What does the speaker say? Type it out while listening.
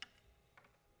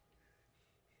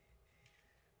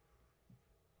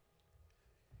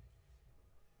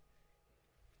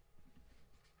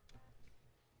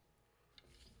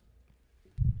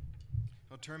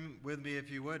Turn with me, if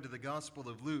you would, to the Gospel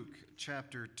of Luke,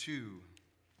 chapter 2.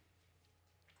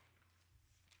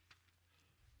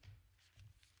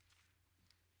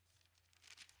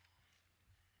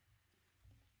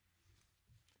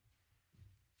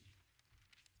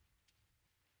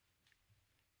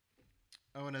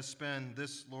 I want to spend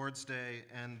this Lord's Day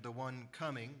and the one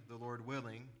coming, the Lord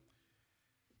willing,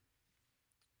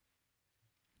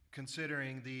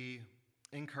 considering the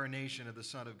incarnation of the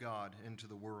Son of God into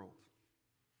the world.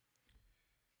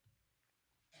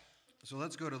 So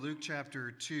let's go to Luke chapter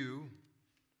 2.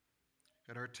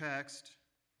 And our text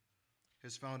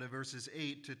is found in verses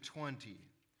 8 to 20.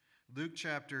 Luke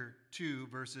chapter 2,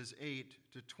 verses 8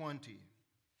 to 20.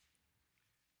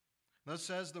 Thus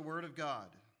says the word of God.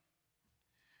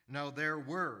 Now there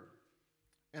were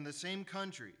in the same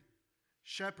country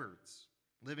shepherds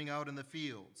living out in the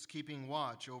fields, keeping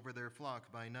watch over their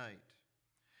flock by night.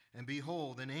 And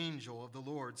behold, an angel of the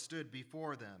Lord stood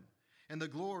before them, and the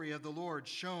glory of the Lord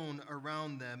shone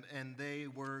around them, and they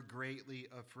were greatly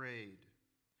afraid.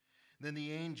 Then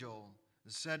the angel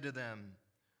said to them,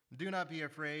 Do not be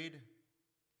afraid,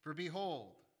 for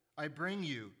behold, I bring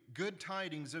you good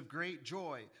tidings of great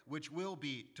joy, which will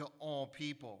be to all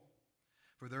people.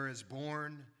 For there is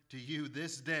born to you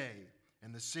this day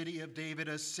in the city of David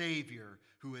a Savior,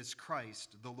 who is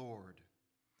Christ the Lord.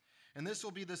 And this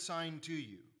will be the sign to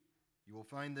you. You will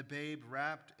find the babe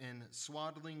wrapped in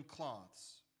swaddling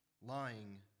cloths,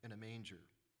 lying in a manger.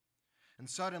 And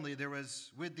suddenly there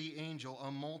was with the angel a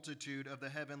multitude of the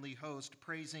heavenly host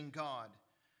praising God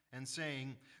and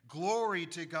saying, Glory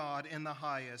to God in the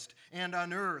highest, and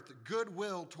on earth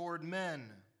goodwill toward men.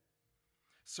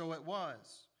 So it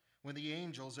was, when the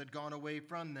angels had gone away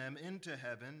from them into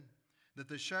heaven, that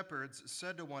the shepherds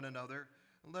said to one another,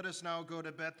 Let us now go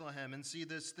to Bethlehem and see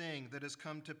this thing that has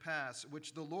come to pass,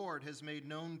 which the Lord has made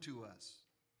known to us.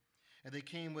 And they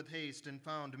came with haste and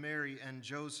found Mary and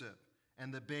Joseph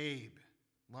and the babe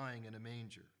lying in a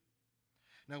manger.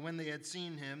 Now when they had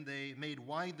seen him, they made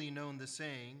widely known the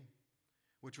saying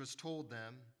which was told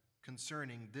them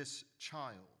concerning this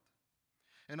child.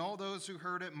 And all those who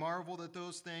heard it marveled at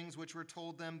those things which were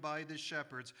told them by the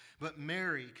shepherds. But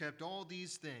Mary kept all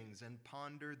these things and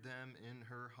pondered them in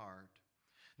her heart.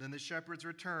 Then the shepherds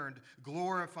returned,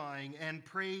 glorifying and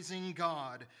praising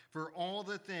God for all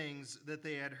the things that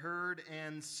they had heard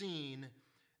and seen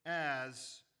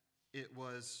as it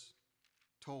was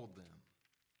told them.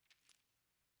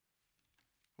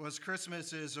 Well, as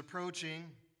Christmas is approaching,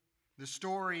 the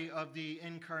story of the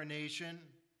Incarnation,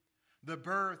 the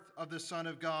birth of the Son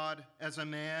of God as a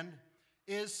man,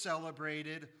 is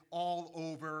celebrated all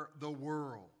over the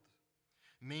world.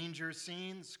 Manger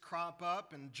scenes crop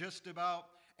up in just about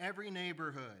every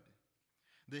neighborhood.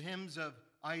 The hymns of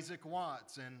Isaac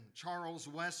Watts and Charles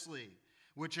Wesley,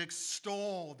 which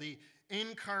extol the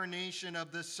incarnation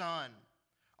of the Son,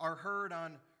 are heard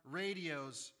on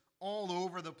radios all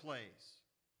over the place,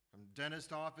 from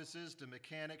dentist offices to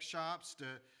mechanic shops to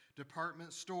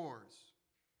department stores.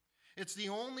 It's the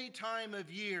only time of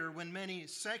year when many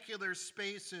secular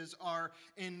spaces are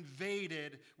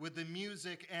invaded with the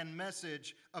music and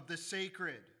message of the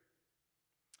sacred.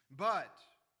 But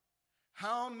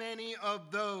how many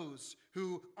of those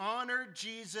who honor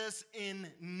Jesus in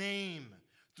name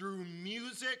through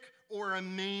music or a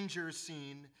manger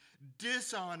scene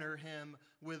dishonor him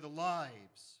with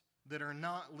lives that are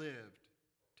not lived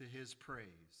to his praise?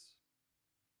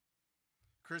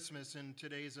 Christmas in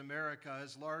today's America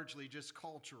is largely just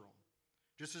cultural,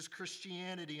 just as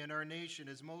Christianity in our nation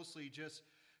is mostly just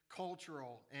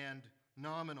cultural and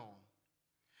nominal.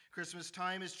 Christmas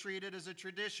time is treated as a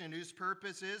tradition whose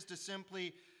purpose is to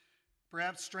simply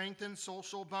perhaps strengthen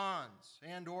social bonds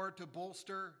and or to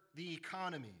bolster the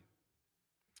economy.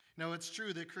 Now, it's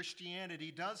true that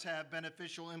Christianity does have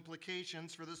beneficial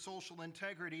implications for the social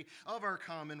integrity of our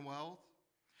commonwealth.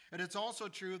 And it's also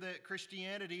true that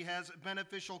Christianity has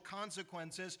beneficial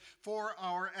consequences for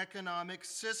our economic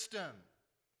system.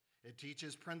 It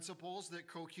teaches principles that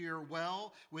cohere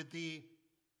well with the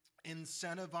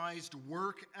incentivized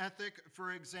work ethic,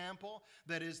 for example,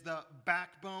 that is the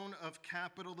backbone of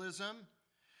capitalism.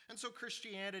 And so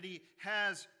Christianity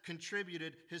has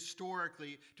contributed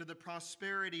historically to the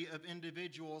prosperity of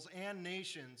individuals and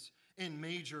nations in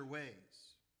major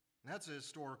ways. And that's a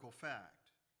historical fact.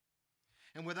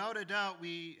 And without a doubt,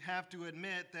 we have to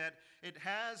admit that it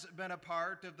has been a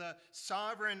part of the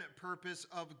sovereign purpose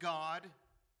of God,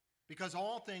 because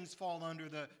all things fall under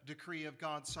the decree of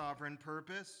God's sovereign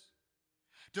purpose,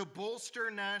 to bolster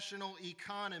national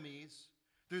economies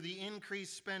through the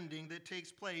increased spending that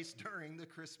takes place during the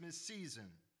Christmas season.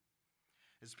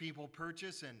 As people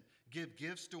purchase and give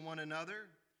gifts to one another.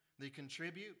 They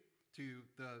contribute to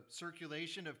the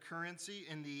circulation of currency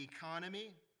in the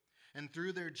economy. And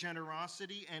through their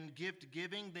generosity and gift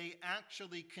giving, they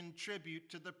actually contribute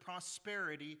to the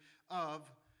prosperity of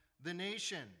the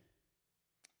nation.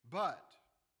 But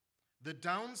the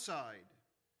downside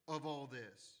of all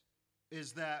this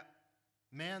is that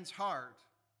man's heart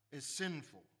is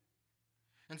sinful.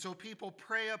 And so people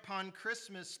prey upon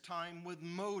Christmas time with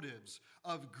motives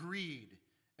of greed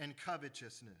and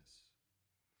covetousness.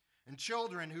 And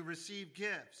children who receive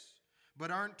gifts but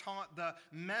aren't taught the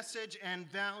message and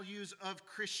values of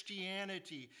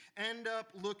Christianity end up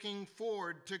looking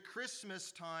forward to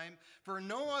Christmas time for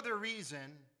no other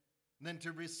reason than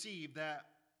to receive that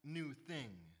new thing.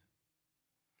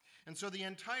 And so the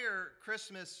entire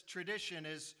Christmas tradition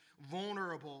is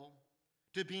vulnerable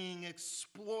to being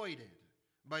exploited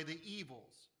by the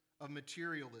evils of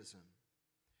materialism,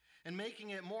 and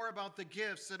making it more about the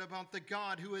gifts than about the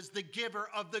God who is the giver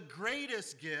of the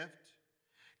greatest gift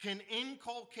can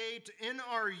inculcate in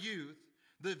our youth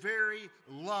the very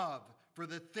love for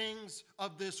the things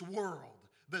of this world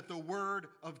that the Word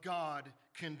of God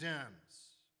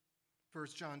condemns.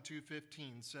 1 John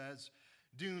 2:15 says,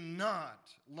 "Do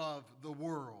not love the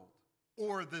world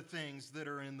or the things that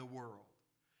are in the world.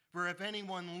 For if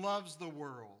anyone loves the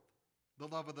world, the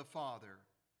love of the Father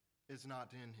is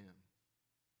not in him."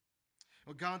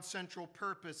 Well, God's central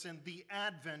purpose in the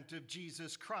advent of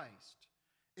Jesus Christ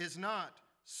is not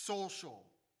social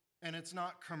and it's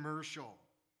not commercial.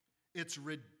 It's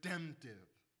redemptive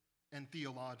and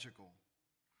theological.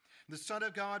 The Son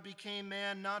of God became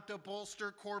man not to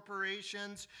bolster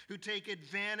corporations who take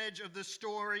advantage of the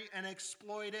story and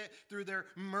exploit it through their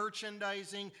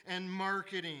merchandising and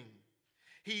marketing.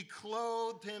 He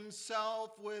clothed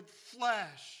himself with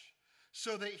flesh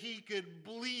so that he could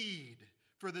bleed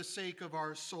for the sake of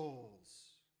our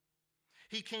souls.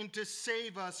 He came to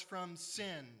save us from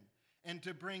sin and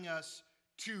to bring us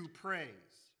to praise,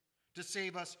 to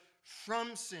save us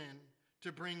from sin,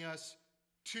 to bring us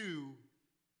to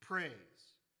praise.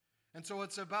 And so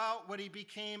it's about what he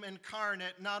became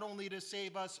incarnate, not only to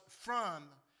save us from,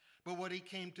 but what he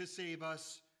came to save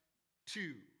us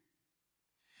to.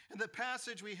 And the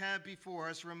passage we have before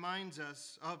us reminds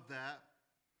us of that,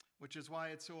 which is why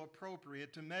it's so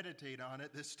appropriate to meditate on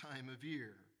it this time of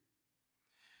year.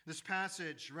 This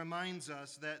passage reminds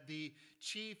us that the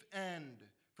chief end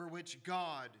for which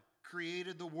God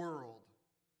created the world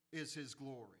is his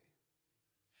glory.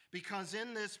 Because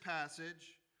in this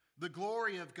passage, the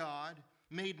glory of God,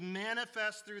 made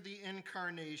manifest through the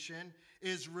Incarnation,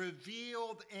 is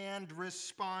revealed and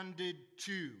responded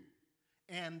to.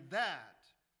 And that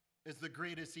is the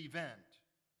greatest event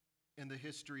in the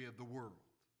history of the world.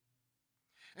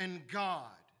 And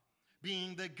God,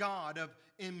 being the God of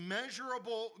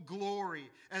immeasurable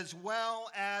glory as well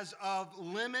as of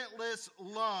limitless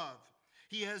love,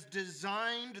 he has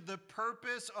designed the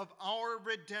purpose of our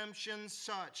redemption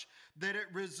such that it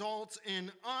results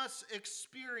in us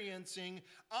experiencing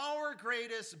our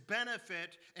greatest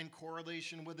benefit in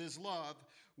correlation with his love,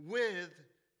 with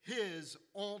his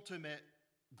ultimate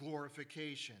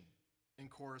glorification in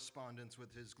correspondence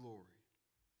with his glory.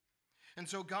 And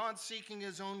so God seeking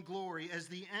his own glory as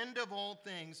the end of all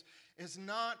things is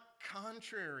not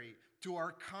contrary to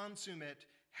our consummate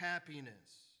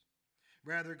happiness.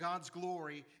 Rather, God's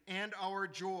glory and our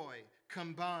joy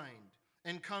combined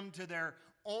and come to their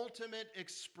ultimate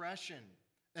expression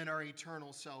in our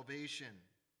eternal salvation.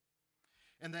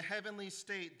 In the heavenly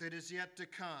state that is yet to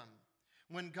come,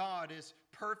 when God is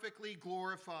perfectly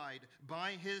glorified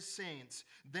by his saints,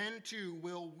 then too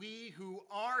will we who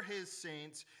are his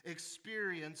saints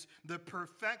experience the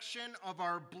perfection of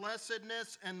our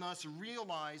blessedness and thus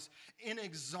realize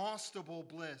inexhaustible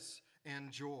bliss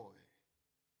and joy.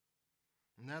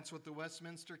 And that's what the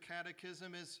Westminster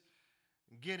Catechism is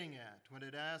getting at when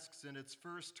it asks in its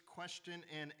first question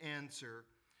and answer,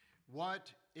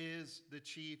 what is the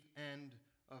chief end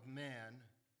of man?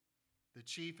 The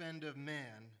chief end of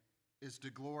man is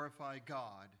to glorify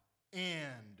God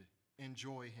and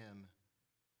enjoy him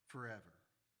forever.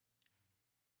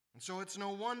 And so it's no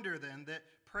wonder then that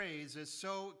praise is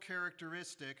so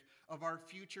characteristic of our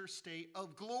future state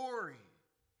of glory.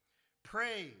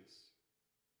 Praise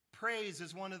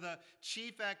is one of the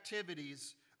chief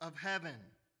activities of heaven.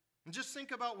 And just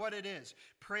think about what it is.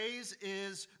 Praise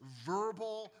is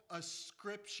verbal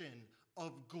ascription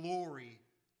of glory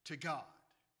to God.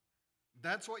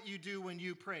 That's what you do when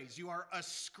you praise. You are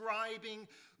ascribing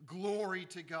glory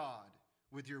to God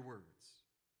with your words.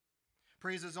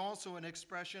 Praise is also an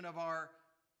expression of our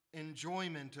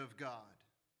enjoyment of God.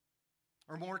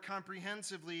 Or more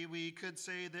comprehensively, we could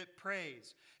say that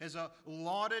praise is a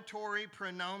laudatory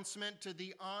pronouncement to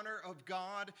the honor of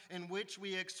God in which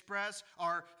we express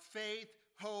our faith,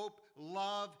 hope,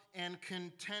 love, and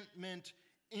contentment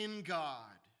in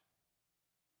God.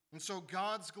 And so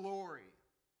God's glory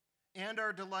and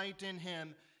our delight in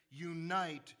him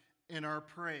unite in our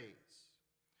praise.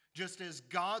 Just as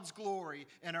God's glory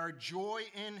and our joy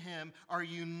in him are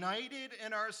united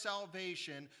in our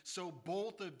salvation, so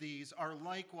both of these are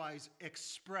likewise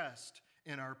expressed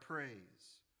in our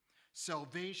praise.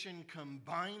 Salvation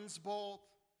combines both,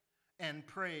 and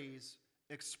praise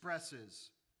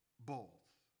expresses both.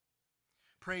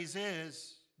 Praise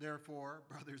is, therefore,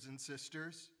 brothers and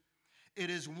sisters, it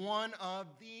is one of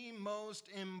the most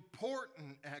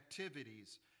important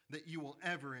activities that you will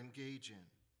ever engage in.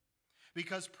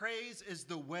 Because praise is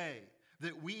the way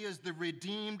that we as the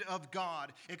redeemed of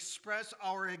God express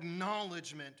our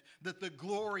acknowledgement that the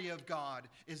glory of God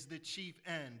is the chief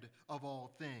end of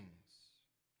all things.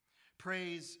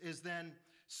 Praise is then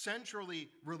centrally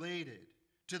related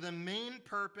to the main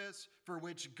purpose for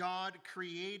which God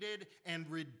created and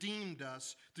redeemed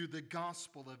us through the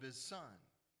gospel of his Son.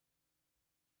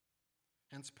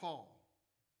 Hence Paul,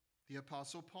 the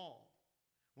Apostle Paul,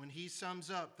 when he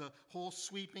sums up the whole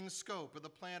sweeping scope of the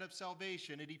plan of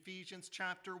salvation in Ephesians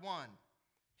chapter 1,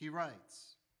 he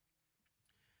writes,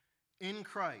 "In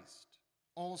Christ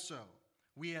also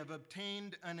we have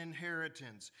obtained an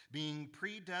inheritance, being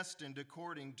predestined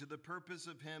according to the purpose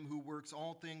of him who works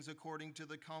all things according to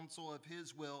the counsel of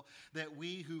his will, that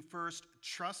we who first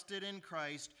trusted in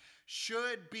Christ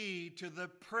should be to the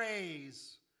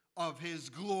praise of his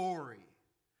glory."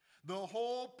 The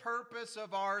whole purpose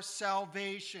of our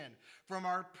salvation, from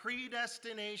our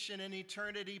predestination in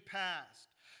eternity past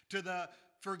to the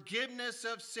forgiveness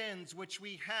of sins which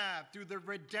we have through the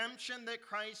redemption that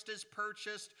Christ has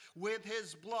purchased with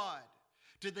his blood,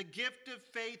 to the gift of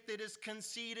faith that is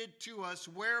conceded to us,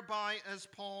 whereby, as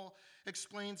Paul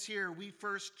explains here, we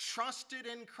first trusted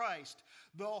in Christ.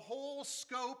 The whole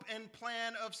scope and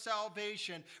plan of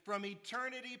salvation from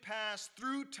eternity past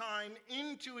through time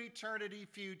into eternity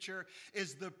future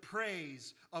is the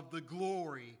praise of the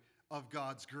glory of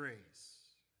God's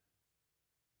grace.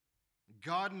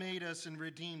 God made us and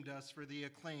redeemed us for the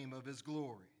acclaim of his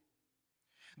glory.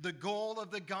 The goal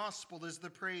of the gospel is the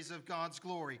praise of God's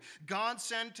glory. God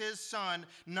sent his Son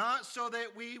not so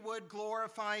that we would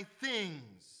glorify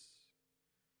things,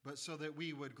 but so that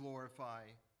we would glorify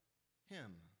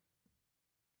him.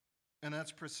 And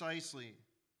that's precisely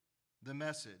the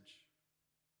message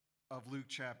of Luke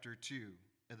chapter 2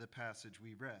 in the passage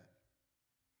we read.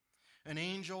 An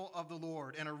angel of the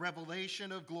Lord and a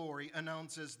revelation of glory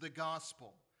announces the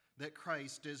gospel that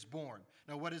Christ is born.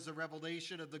 Now, what is the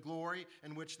revelation of the glory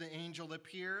in which the angel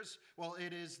appears? Well,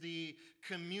 it is the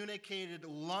communicated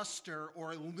luster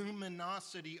or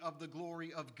luminosity of the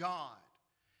glory of God.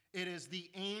 It is the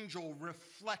angel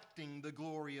reflecting the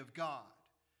glory of God.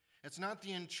 It's not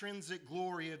the intrinsic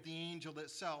glory of the angel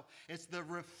itself. It's the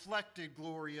reflected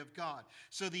glory of God.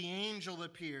 So the angel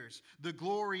appears. The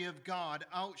glory of God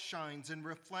outshines and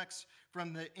reflects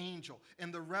from the angel.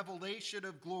 In the revelation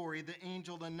of glory, the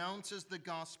angel announces the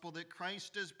gospel that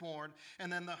Christ is born,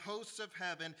 and then the hosts of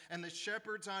heaven and the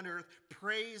shepherds on earth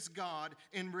praise God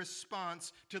in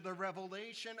response to the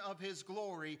revelation of his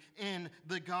glory in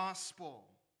the gospel.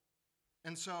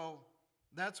 And so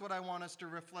that's what I want us to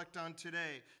reflect on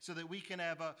today, so that we can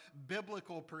have a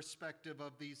biblical perspective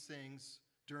of these things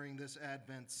during this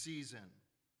Advent season.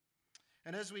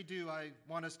 And as we do, I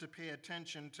want us to pay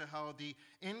attention to how the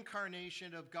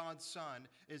incarnation of God's Son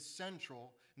is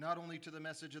central, not only to the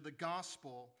message of the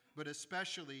gospel, but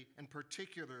especially and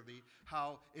particularly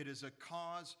how it is a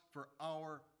cause for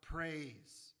our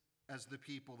praise as the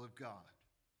people of God.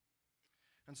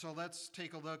 And so let's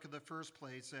take a look at the first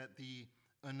place at the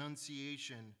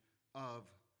annunciation of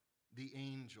the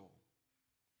angel.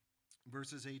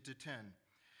 Verses 8 to 10.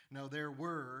 Now there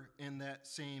were in that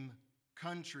same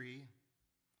country,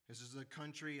 this is the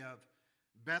country of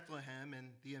Bethlehem and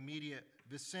the immediate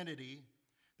vicinity,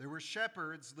 there were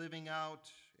shepherds living out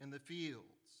in the fields,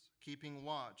 keeping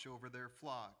watch over their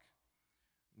flock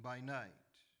by night.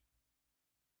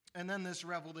 And then this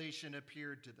revelation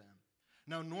appeared to them.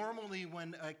 Now normally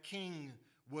when a king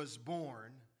was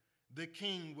born, the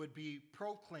king would be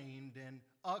proclaimed and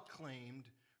acclaimed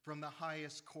from the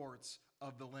highest courts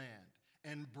of the land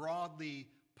and broadly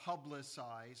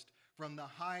publicized from the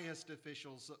highest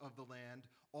officials of the land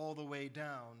all the way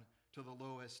down to the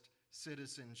lowest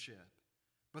citizenship.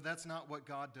 But that's not what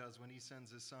God does when he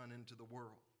sends his Son into the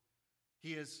world.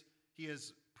 He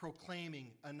is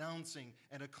proclaiming, announcing,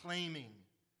 and acclaiming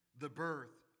the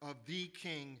birth of the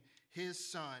King, his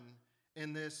Son,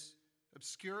 in this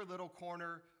obscure little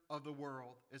corner of the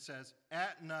world. It says,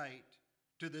 at night,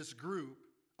 to this group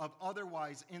of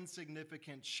otherwise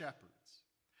insignificant shepherds.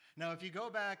 Now, if you go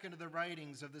back into the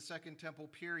writings of the Second Temple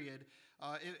period,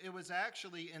 it was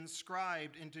actually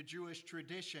inscribed into Jewish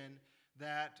tradition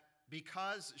that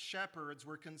because shepherds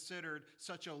were considered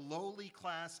such a lowly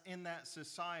class in that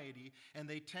society, and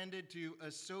they tended to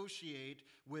associate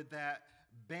with that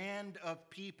band of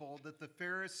people that the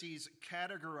Pharisees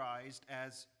categorized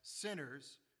as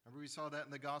sinners. Remember, we saw that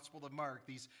in the Gospel of Mark,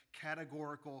 these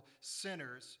categorical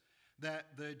sinners, that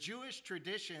the Jewish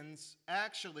traditions,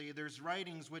 actually, there's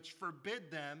writings which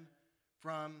forbid them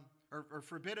from, or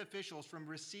forbid officials from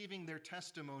receiving their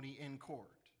testimony in court.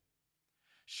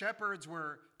 Shepherds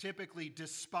were typically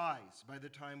despised by the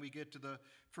time we get to the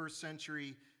first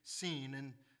century scene,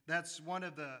 and that's one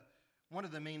of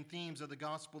the main themes of the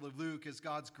Gospel of Luke is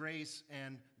God's grace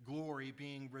and glory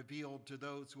being revealed to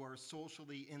those who are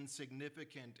socially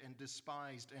insignificant and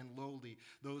despised and lowly,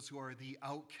 those who are the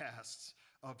outcasts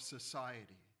of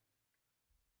society.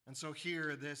 And so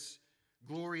here, this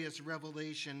glorious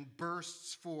revelation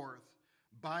bursts forth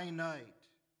by night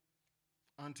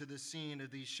onto the scene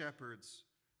of these shepherds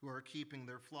who are keeping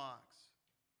their flocks.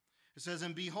 It says,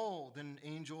 and behold, an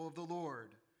angel of the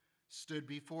Lord stood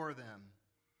before them.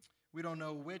 We don't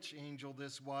know which angel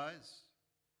this was.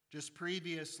 Just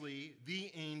previously,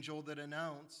 the angel that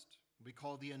announced, we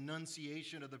call the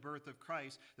Annunciation of the birth of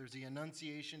Christ. There's the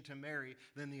Annunciation to Mary,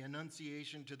 then the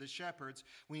Annunciation to the shepherds.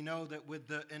 We know that with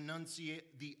the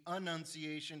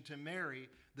Annunciation to Mary,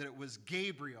 that it was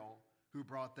Gabriel who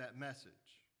brought that message.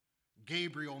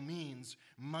 Gabriel means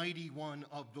mighty one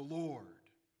of the Lord.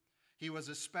 He was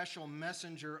a special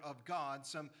messenger of God,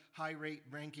 some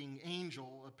high-ranking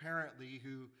angel, apparently,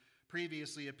 who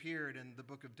previously appeared in the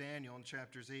book of Daniel in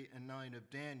chapters 8 and 9 of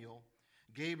Daniel.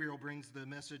 Gabriel brings the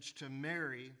message to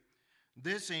Mary.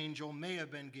 This angel may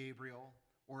have been Gabriel,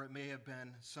 or it may have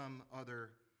been some other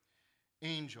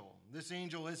angel. This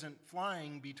angel isn't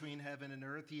flying between heaven and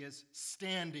earth. He is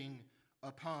standing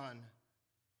upon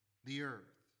the earth.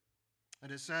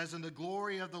 And it says, and the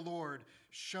glory of the Lord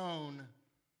shone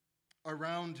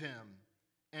around him,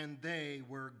 and they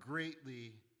were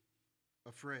greatly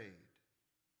afraid.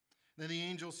 Then the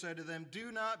angel said to them,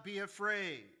 do not be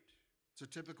afraid. It's a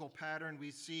typical pattern we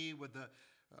see with the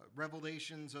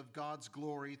revelations of God's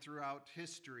glory throughout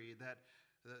history, that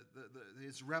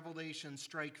his revelations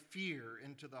strike fear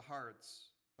into the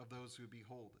hearts of those who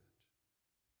behold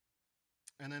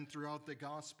it. And then throughout the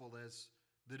gospel, as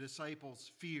the disciples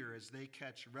fear as they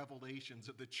catch revelations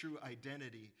of the true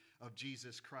identity of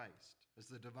Jesus Christ as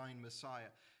the divine Messiah,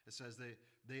 it says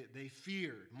they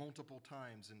feared multiple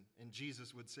times, and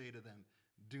Jesus would say to them,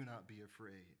 do not be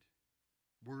afraid.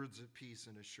 Words of peace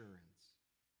and assurance.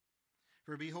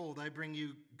 For behold, I bring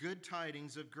you good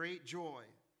tidings of great joy,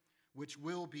 which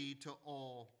will be to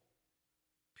all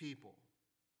people.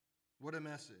 What a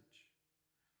message.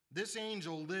 This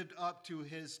angel lived up to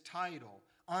his title,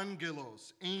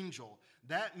 angelos, angel.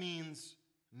 That means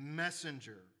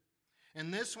messenger.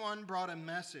 And this one brought a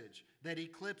message that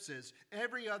eclipses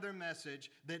every other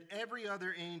message that every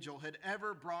other angel had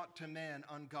ever brought to man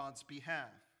on God's behalf.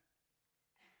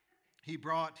 He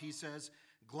brought, he says,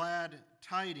 glad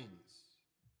tidings.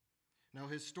 Now,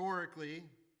 historically,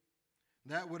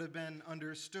 that would have been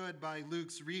understood by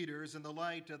Luke's readers in the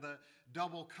light of the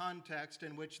double context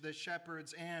in which the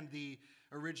shepherds and the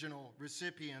original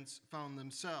recipients found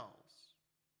themselves.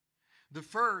 The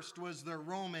first was the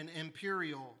Roman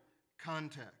imperial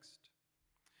context.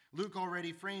 Luke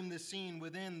already framed the scene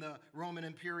within the Roman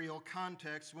imperial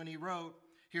context when he wrote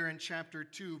here in chapter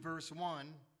 2, verse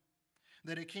 1,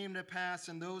 that it came to pass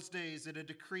in those days that a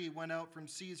decree went out from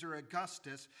Caesar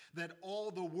Augustus that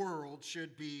all the world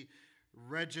should be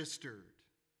registered.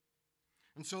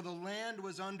 And so the land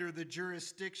was under the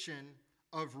jurisdiction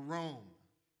of Rome.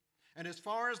 And as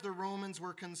far as the Romans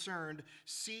were concerned,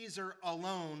 Caesar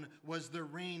alone was the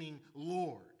reigning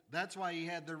Lord. That's why he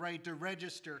had the right to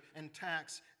register and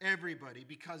tax everybody,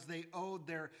 because they owed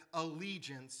their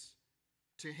allegiance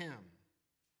to him.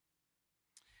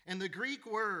 And the Greek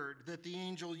word that the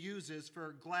angel uses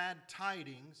for glad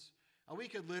tidings, we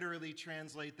could literally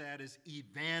translate that as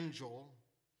evangel.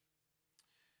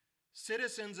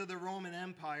 Citizens of the Roman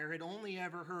Empire had only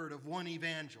ever heard of one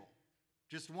evangel,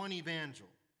 just one evangel.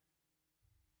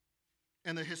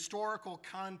 In the historical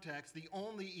context, the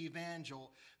only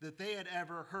evangel that they had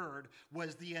ever heard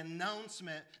was the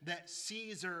announcement that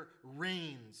Caesar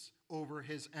reigns over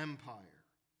his empire.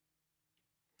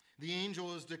 The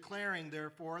angel is declaring,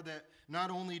 therefore, that not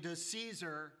only does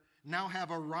Caesar now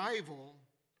have a rival,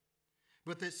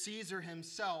 but that Caesar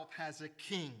himself has a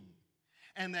king,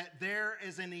 and that there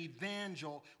is an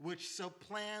evangel which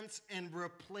supplants and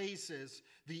replaces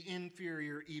the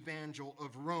inferior evangel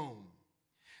of Rome,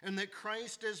 and that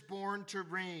Christ is born to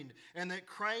reign, and that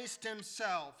Christ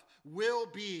himself will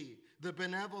be the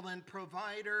benevolent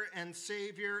provider and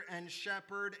Savior and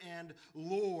shepherd and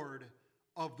Lord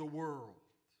of the world.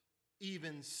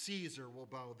 Even Caesar will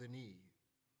bow the knee.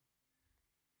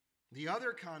 The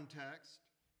other context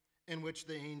in which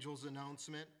the angel's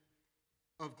announcement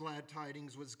of glad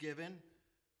tidings was given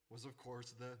was, of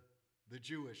course, the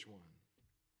Jewish one.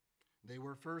 They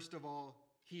were, first of all,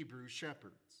 Hebrew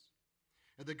shepherds.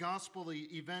 And the gospel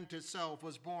event itself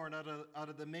was born out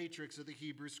of the matrix of the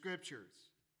Hebrew scriptures.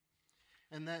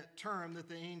 And that term that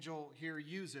the angel here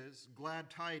uses, glad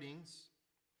tidings,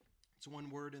 it's one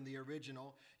word in the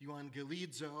original,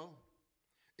 euangelizo.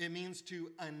 It means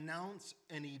to announce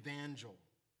an evangel,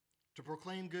 to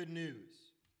proclaim good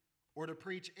news, or to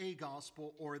preach a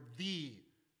gospel or the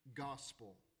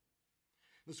gospel.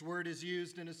 This word is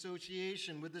used in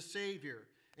association with the Savior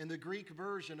in the Greek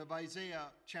version of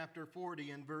Isaiah chapter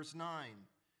 40 and verse 9,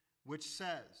 which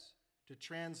says, to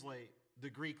translate the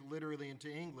Greek literally into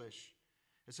English,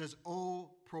 it says,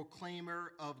 "O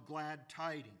proclaimer of glad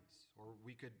tidings," or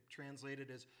we could translate it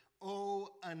as,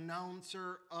 "O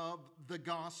announcer of the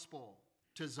gospel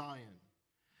to Zion.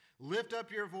 Lift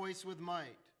up your voice with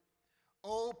might.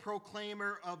 O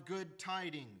proclaimer of good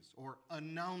tidings," or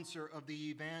announcer of the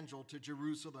evangel to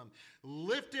Jerusalem.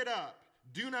 "Lift it up,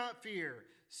 do not fear.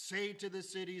 Say to the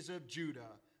cities of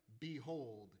Judah,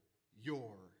 behold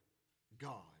your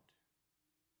God."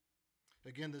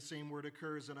 Again, the same word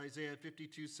occurs in Isaiah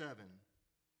 52:7.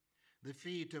 The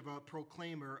feet of a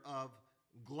proclaimer of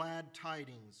glad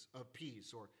tidings of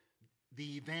peace, or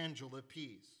the evangel of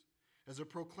peace. As a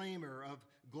proclaimer of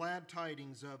glad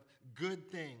tidings of good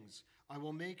things, I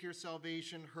will make your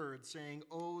salvation heard, saying,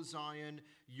 O Zion,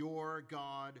 your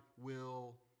God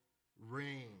will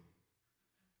reign.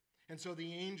 And so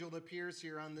the angel appears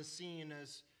here on the scene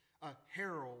as a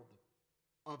herald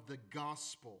of the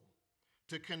gospel,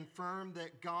 to confirm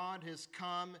that God has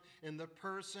come in the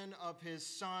person of his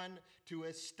Son to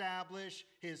establish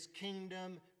his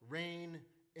kingdom, reign,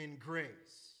 and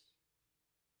grace.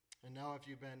 And now, if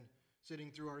you've been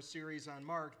sitting through our series on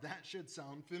Mark, that should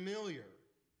sound familiar,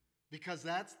 because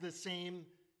that's the same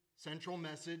central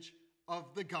message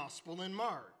of the gospel in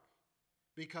Mark,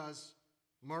 because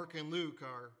Mark and Luke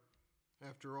are,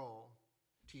 after all,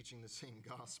 teaching the same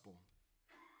gospel.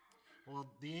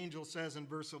 Well, the angel says in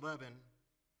verse 11,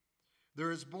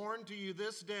 "There is born to you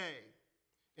this day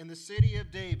in the city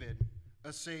of David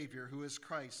a Savior who is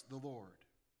Christ the Lord.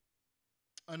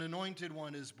 An anointed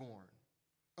one is born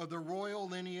of the royal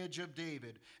lineage of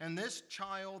David, and this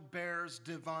child bears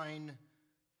divine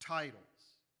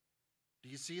titles." Do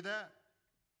you see that?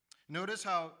 Notice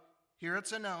how here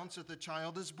it's announced that the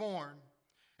child is born,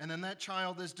 and then that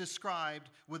child is described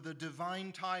with the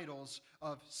divine titles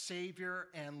of Savior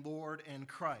and Lord and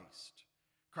Christ.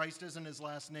 Christ isn't his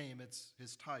last name, it's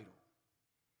his title.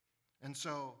 And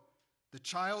so the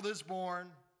child is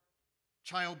born,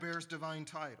 child bears divine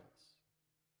titles.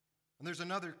 And there's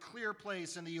another clear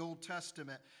place in the Old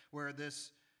Testament where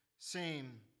this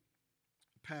same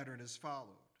pattern is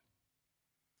followed.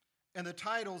 And the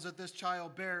titles that this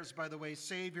child bears, by the way,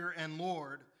 Savior and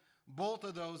Lord, both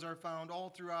of those are found all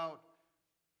throughout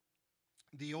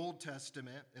the Old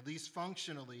Testament, at least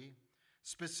functionally.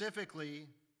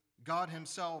 Specifically, God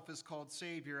himself is called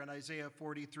Savior in Isaiah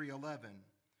 43:11.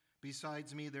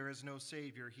 "Besides me, there is no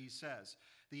Savior," he says.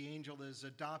 The angel is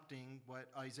adopting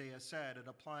what Isaiah said and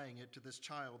applying it to this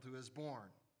child who is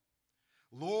born.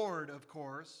 Lord, of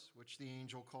course, which the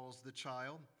angel calls the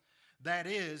child, that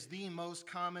is the most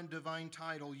common divine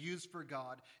title used for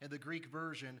God in the Greek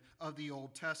version of the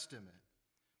Old Testament,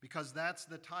 because that's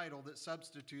the title that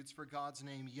substitutes for God's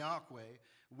name Yahweh,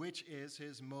 which is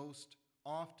his most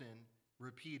often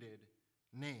repeated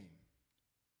name.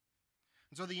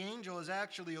 And so the angel is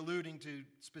actually alluding to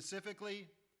specifically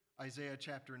Isaiah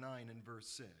chapter 9 and verse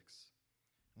 6.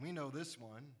 We know this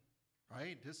one,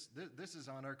 right? This is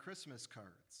on our Christmas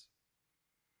cards.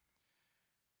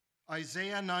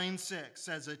 Isaiah 9:6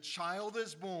 says, "A child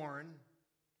is born,"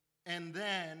 and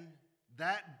then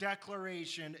that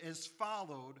declaration is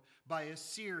followed by a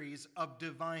series of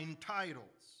divine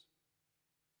titles.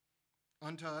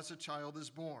 "Unto us a child is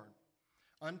born.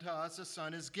 Unto us a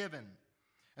son is given,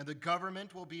 and the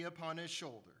government will be upon his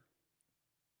shoulder."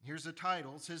 Here's the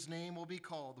titles. "His name will be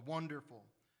called Wonderful,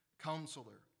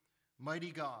 Counselor,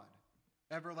 Mighty God,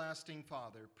 Everlasting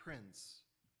Father, Prince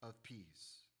of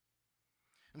Peace."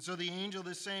 And so the angel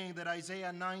is saying that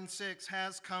Isaiah 9:6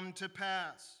 has come to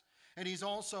pass. And he's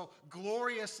also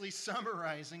gloriously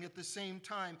summarizing at the same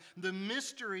time the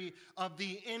mystery of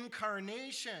the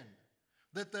incarnation,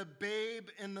 that the babe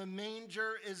in the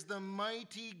manger is the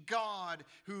mighty God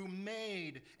who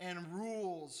made and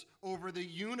rules over the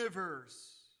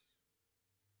universe.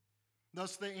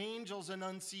 Thus, the angel's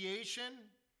annunciation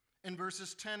in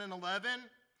verses 10 and 11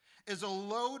 is a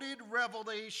loaded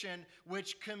revelation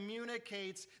which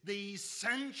communicates the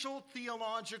essential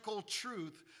theological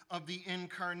truth of the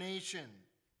incarnation.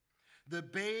 The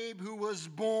babe who was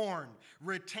born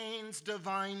retains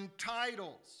divine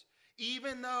titles,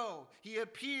 even though he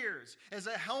appears as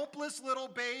a helpless little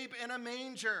babe in a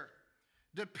manger,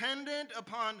 dependent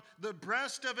upon the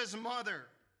breast of his mother.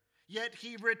 Yet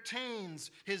he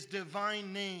retains his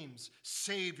divine names,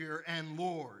 Savior and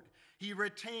Lord. He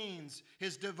retains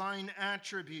his divine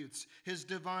attributes, his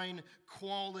divine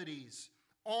qualities,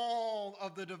 all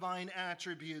of the divine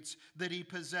attributes that he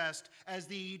possessed as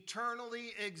the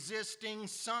eternally existing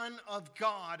Son of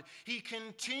God. He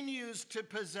continues to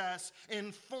possess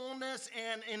in fullness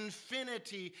and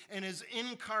infinity in his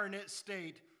incarnate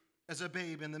state as a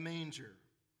babe in the manger.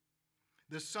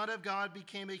 The Son of God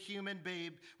became a human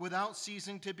babe without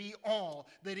ceasing to be all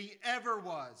that he ever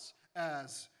was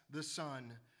as the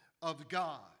Son of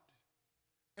God.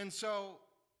 And so,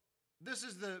 this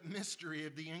is the mystery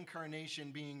of the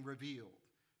incarnation being revealed,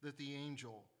 that the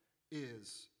angel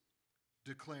is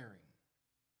declaring.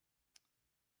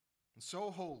 And so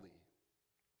holy,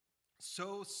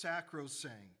 so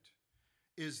sacrosanct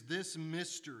is this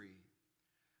mystery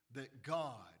that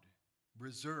God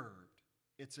reserved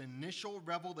its initial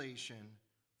revelation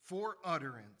for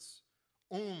utterance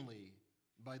only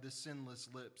by the sinless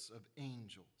lips of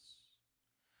angels.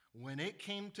 When it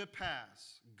came to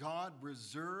pass, God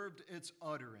reserved its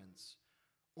utterance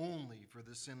only for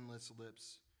the sinless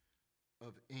lips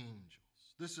of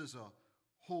angels. This is a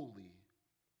holy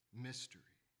mystery.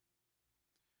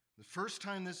 The first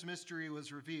time this mystery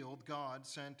was revealed, God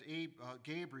sent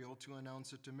Gabriel to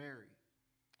announce it to Mary,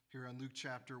 here in Luke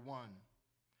chapter 1.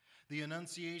 The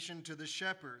annunciation to the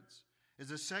shepherds is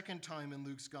the second time in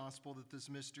Luke's gospel that this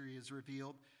mystery is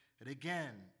revealed. And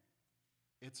again,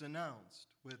 it's announced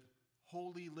with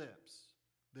holy lips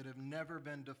that have never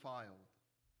been defiled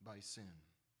by sin.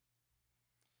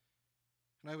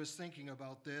 And I was thinking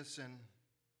about this, and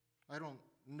I don't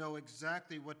know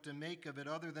exactly what to make of it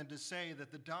other than to say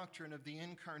that the doctrine of the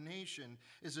incarnation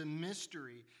is a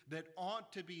mystery that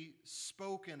ought to be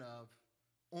spoken of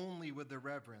only with the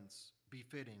reverence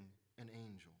befitting an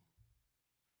angel.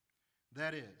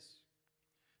 That is,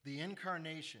 the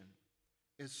incarnation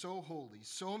is so holy,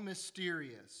 so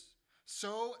mysterious,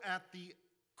 so at the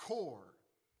core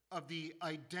of the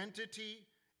identity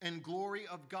and glory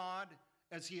of God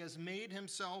as he has made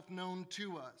himself known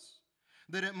to us,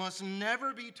 that it must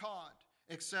never be taught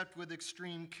except with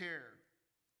extreme care,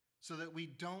 so that we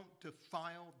don't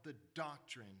defile the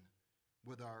doctrine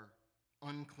with our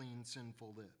unclean,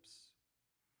 sinful lips.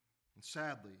 And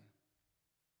sadly,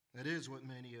 that is what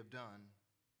many have done.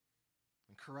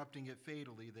 And corrupting it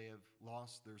fatally, they have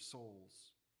lost their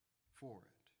souls for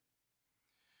it.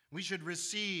 We should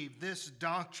receive this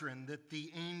doctrine that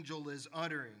the angel is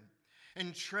uttering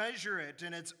and treasure it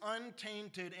in its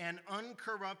untainted and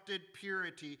uncorrupted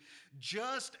purity,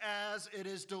 just as it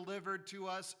is delivered to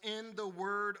us in the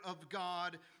Word of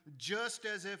God, just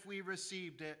as if we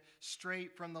received it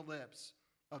straight from the lips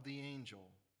of the angel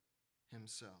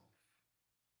himself.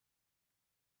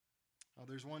 Now,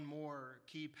 there's one more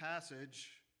key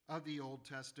passage of the Old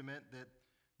Testament that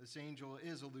this angel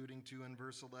is alluding to in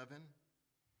verse 11.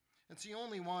 It's the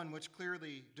only one which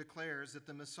clearly declares that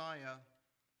the Messiah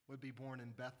would be born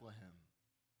in Bethlehem,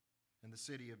 in the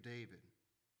city of David.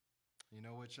 You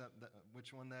know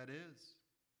which one that is?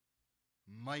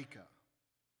 Micah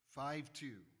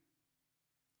 5:2.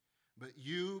 But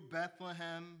you,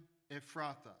 Bethlehem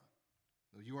Ephrathah,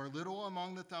 though you are little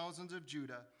among the thousands of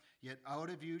Judah, yet out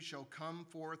of you shall come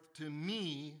forth to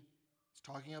me, it's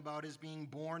talking about his being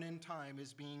born in time,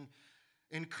 his being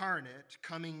incarnate,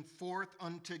 coming forth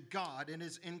unto God in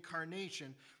his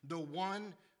incarnation, the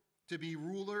one to be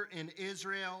ruler in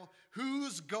Israel,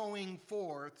 whose going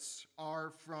forths are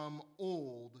from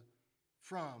old,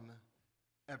 from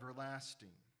everlasting.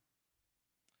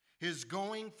 His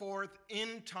going forth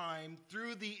in time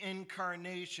through the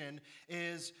incarnation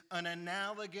is an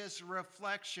analogous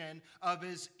reflection of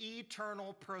his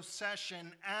eternal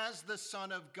procession as the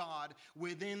Son of God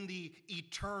within the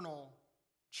eternal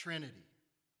Trinity.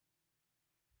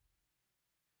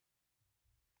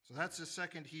 So that's the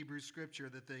second Hebrew scripture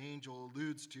that the angel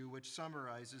alludes to, which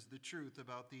summarizes the truth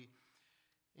about the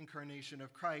incarnation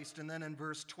of Christ. And then in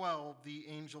verse 12, the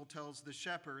angel tells the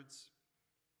shepherds,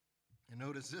 and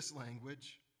notice this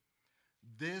language,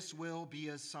 this will be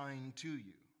a sign to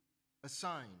you, a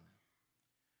sign.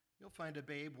 You'll find a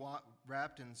babe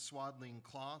wrapped in swaddling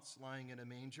cloths lying in a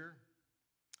manger.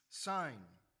 Sign.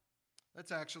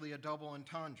 That's actually a double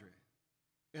entendre.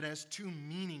 It has two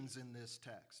meanings in this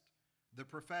text, the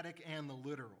prophetic and the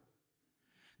literal.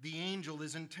 The angel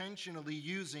is intentionally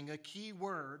using a key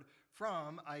word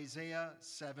from Isaiah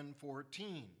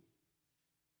 7:14.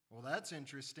 Well, that's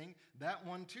interesting. That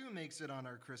one too makes it on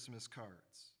our Christmas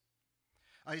cards.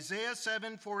 Isaiah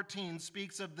 7:14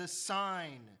 speaks of the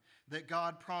sign that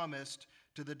God promised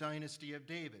to the dynasty of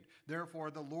David.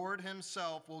 Therefore, the Lord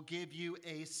himself will give you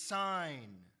a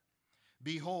sign.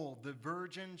 Behold, the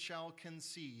virgin shall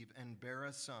conceive and bear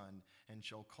a son, and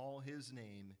shall call his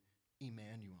name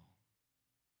Emmanuel.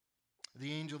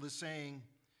 The angel is saying,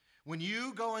 when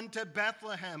you go into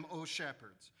Bethlehem, O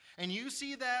shepherds, and you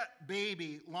see that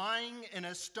baby lying in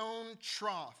a stone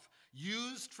trough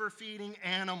used for feeding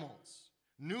animals,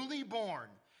 newly born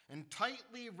and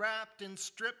tightly wrapped in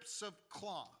strips of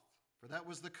cloth, for that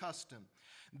was the custom,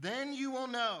 then you will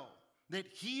know that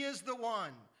he is the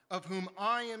one of whom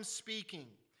I am speaking.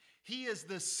 He is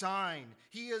the sign.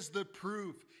 He is the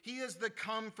proof. He is the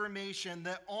confirmation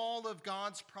that all of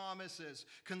God's promises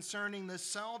concerning the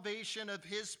salvation of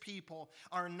his people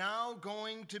are now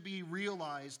going to be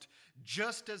realized,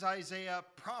 just as Isaiah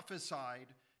prophesied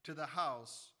to the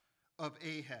house of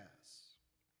Ahaz.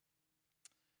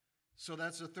 So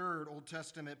that's the third Old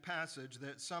Testament passage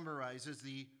that summarizes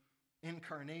the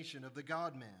incarnation of the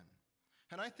God-man.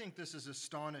 And I think this is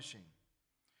astonishing.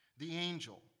 The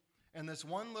angel, and this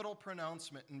one little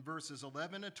pronouncement in verses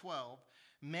 11 to 12,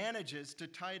 manages to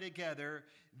tie together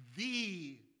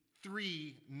the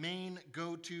three main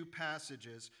go-to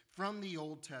passages from the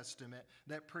Old Testament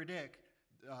that predict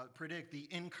the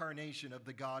incarnation of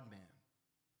the God-man.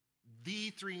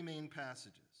 The three main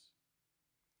passages.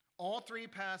 All three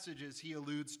passages he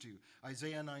alludes to,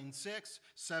 Isaiah 9:6,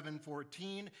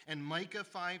 7:14, and Micah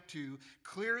 5:2,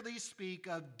 clearly speak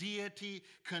of deity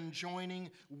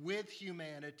conjoining with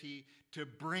humanity to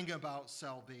bring about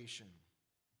salvation.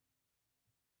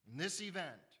 And this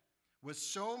event was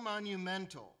so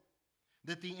monumental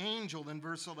that the angel in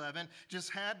verse 11 just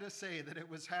had to say that it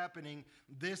was happening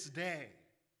this day.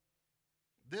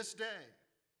 This day,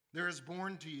 there is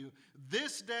born to you,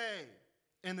 this day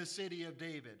in the city of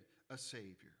David, a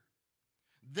Savior.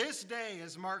 This day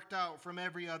is marked out from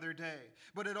every other day,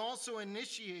 but it also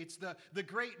initiates the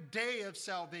great day of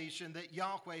salvation that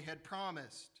Yahweh had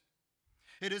promised.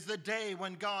 It is the day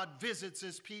when God visits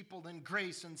his people in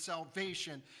grace and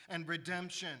salvation and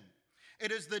redemption.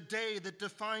 It is the day that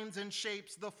defines and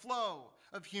shapes the flow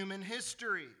of human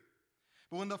history.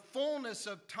 But when the fullness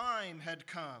of time had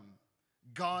come,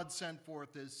 God sent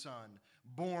forth his Son,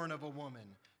 born of a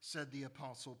woman, said the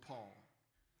Apostle Paul.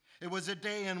 It was a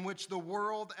day in which the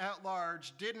world at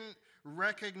large didn't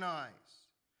recognize,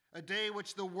 a day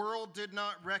which the world did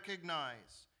not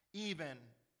recognize, even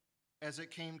as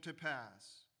it came to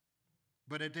pass,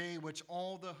 but a day which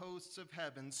all the hosts of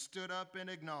heaven stood up and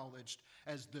acknowledged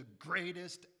as the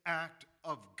greatest act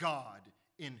of God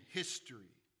in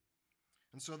history.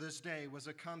 And so this day was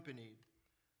accompanied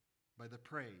by the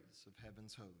praise of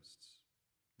heaven's hosts.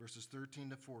 Verses 13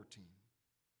 to 14.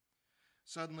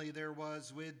 Suddenly there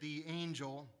was with the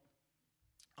angel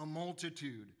a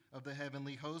multitude of the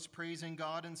heavenly hosts praising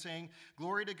God and saying,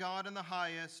 "Glory to God in the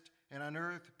highest, and on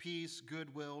earth peace,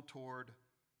 goodwill toward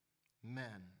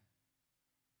men."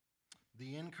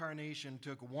 The incarnation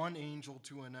took one angel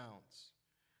to announce,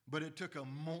 but it took a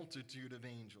multitude of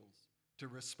angels to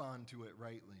respond to it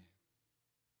rightly.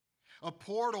 A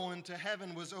portal into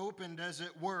heaven was opened, as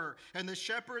it were, and the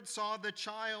shepherds saw the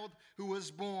child who was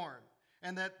born,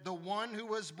 and that the one who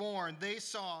was born, they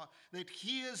saw that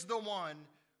he is the one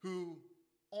who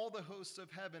all the hosts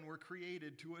of heaven were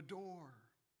created to adore.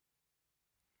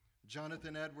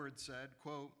 Jonathan Edwards said,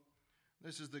 quote,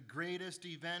 "This is the greatest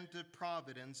event of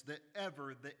providence that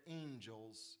ever the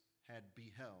angels had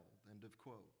beheld," end of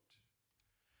quote.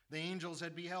 The angels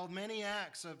had beheld many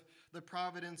acts of the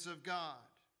providence of God.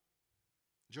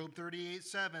 Job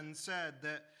 38:7 said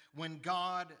that when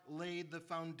God laid the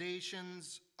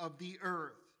foundations of the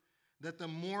earth, that the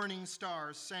morning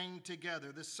stars sang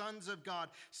together. The sons of God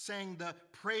sang the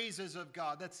praises of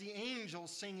God. That's the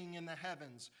angels singing in the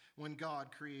heavens when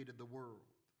God created the world.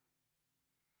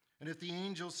 And if the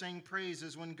angels sang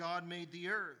praises when God made the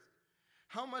earth,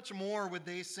 how much more would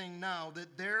they sing now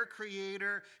that their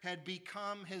Creator had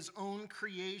become his own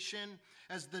creation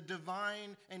as the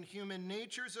divine and human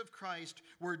natures of Christ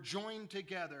were joined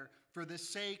together for the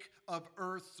sake of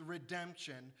earth's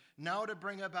redemption, now to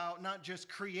bring about not just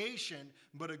creation,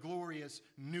 but a glorious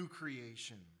new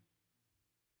creation.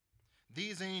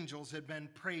 These angels had been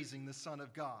praising the Son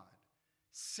of God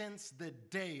since the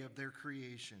day of their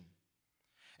creation.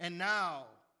 And now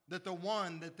that the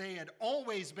one that they had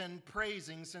always been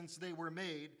praising since they were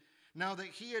made, now that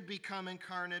he had become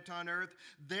incarnate on earth,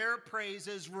 their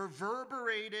praises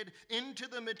reverberated into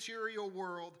the material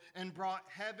world and brought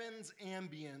heaven's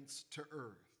ambience to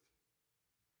earth.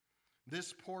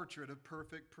 This portrait of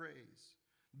perfect praise,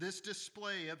 this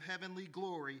display of heavenly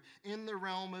glory in the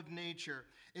realm of nature,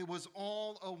 it was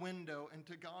all a window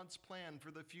into God's plan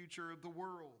for the future of the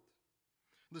world.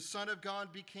 The Son of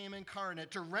God became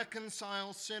incarnate to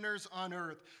reconcile sinners on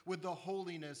earth with the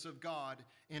holiness of God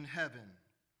in heaven.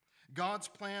 God's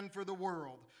plan for the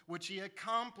world, which he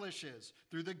accomplishes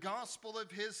through the gospel of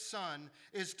his Son,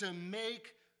 is to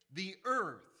make the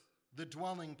earth the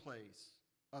dwelling place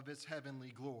of his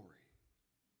heavenly glory.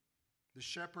 The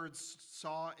shepherds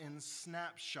saw in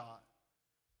snapshot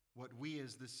what we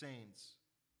as the saints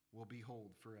will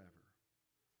behold forever.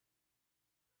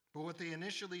 But what they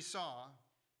initially saw,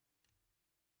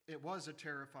 it was a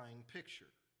terrifying picture.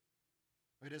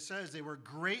 It says they were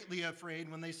greatly afraid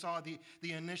when they saw the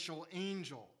initial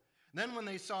angel. Then when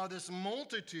they saw this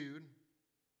multitude,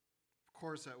 of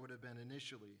course that would have been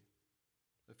initially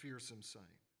a fearsome sight.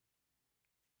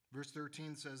 Verse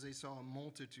 13 says they saw a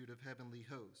multitude of heavenly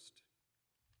hosts.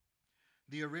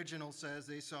 The original says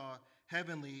they saw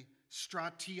heavenly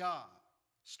stratia.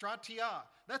 Stratia,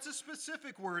 that's a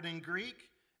specific word in Greek,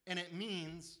 and it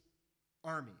means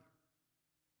army.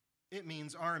 It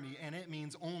means army, and it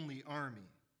means only army.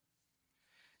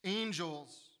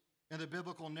 Angels in the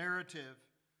biblical narrative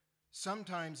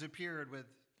sometimes appeared with,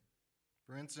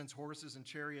 for instance, horses and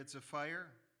chariots of fire.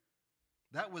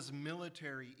 That was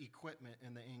military equipment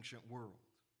in the ancient world.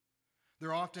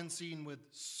 They're often seen with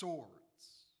swords.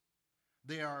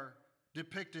 They are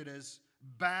depicted as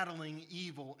battling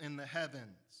evil in the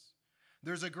heavens.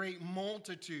 There's a great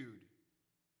multitude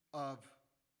of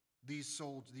these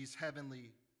soldiers, these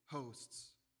heavenly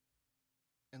hosts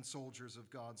and soldiers of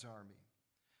God's army.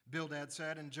 Bildad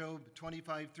said in Job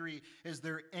 25:3, "Is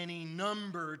there any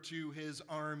number to his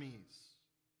armies?"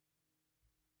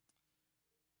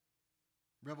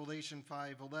 Revelation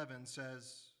 5:11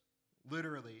 says,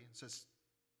 literally, it says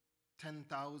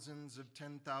 10,000s of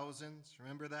 10,000s.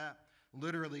 Remember that?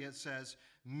 Literally, it says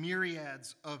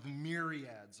myriads of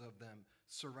them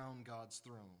surround God's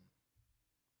throne.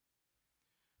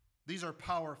 These are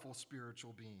powerful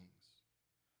spiritual beings.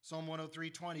 Psalm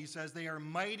 103:20 says they are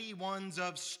mighty ones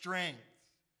of strength,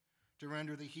 to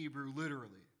render the Hebrew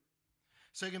literally.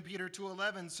 2 Peter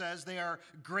 2:11 says they are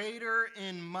greater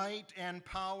in might and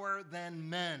power than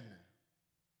men.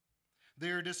 They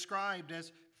are described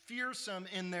as fearsome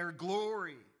in their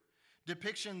glory.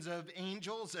 Depictions of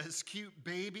angels as cute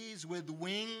babies with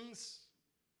wings.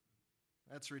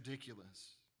 That's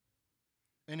ridiculous.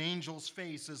 An angel's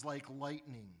face is like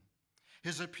lightning.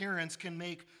 His appearance can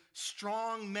make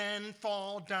strong men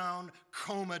fall down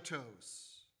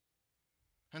comatose.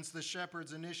 Hence the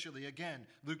shepherds initially, again,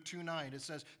 Luke 2:9, it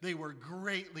says, they were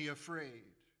greatly afraid.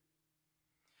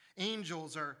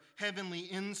 Angels are heavenly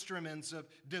instruments of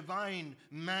divine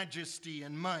majesty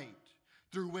and might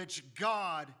through which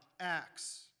God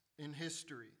acts in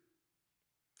history.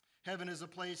 Heaven is a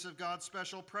place of God's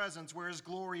special presence where his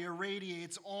glory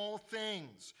irradiates all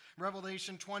things.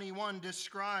 Revelation 21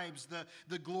 describes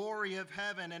the glory of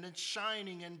heaven and its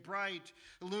shining and bright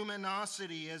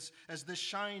luminosity as the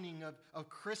shining of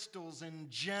crystals and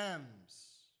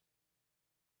gems.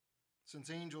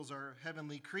 Since angels are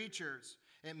heavenly creatures,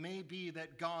 it may be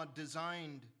that God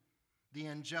designed the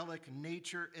angelic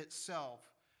nature itself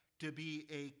to be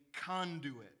a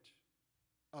conduit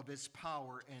of his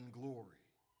power and glory,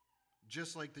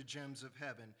 just like the gems of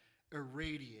heaven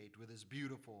irradiate with his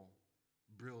beautiful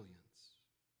brilliance.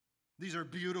 These are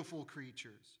beautiful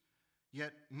creatures,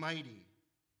 yet mighty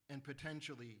and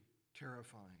potentially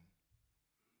terrifying.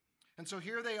 And so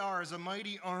here they are as a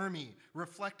mighty army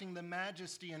reflecting the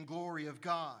majesty and glory of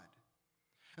God.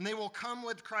 And they will come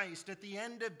with Christ at the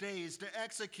end of days to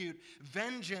execute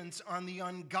vengeance on the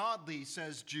ungodly,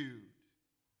 says Jude.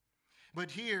 But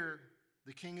here,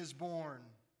 the king is born.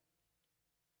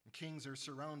 Kings are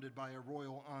surrounded by a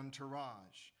royal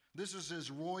entourage. This is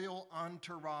his royal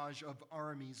entourage of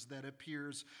armies that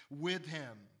appears with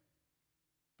him.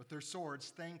 But their swords,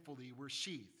 thankfully, were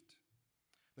sheathed.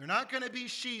 They're not going to be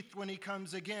sheathed when he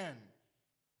comes again.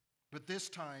 But this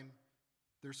time,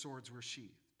 their swords were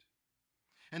sheathed.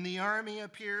 And the army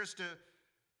appears to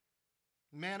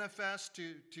manifest,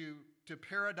 to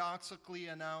paradoxically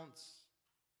announce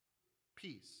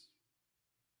peace.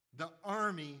 The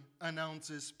army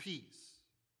announces peace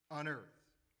on earth.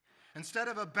 Instead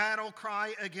of a battle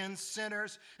cry against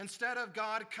sinners, instead of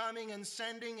God coming and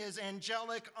sending his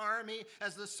angelic army,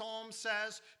 as the psalm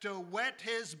says, to whet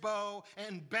his bow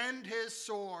and bend his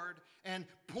sword and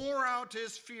pour out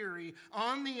his fury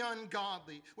on the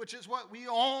ungodly, which is what we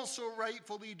also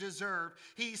rightfully deserve,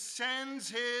 he sends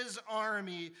his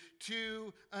army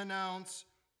to announce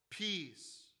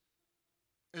peace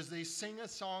as they sing a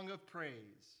song of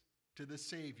praise to the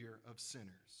Savior of sinners.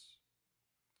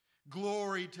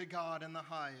 Glory to God in the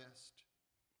highest,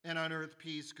 and on earth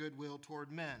peace, goodwill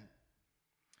toward men.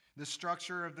 The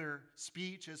structure of their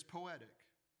speech is poetic.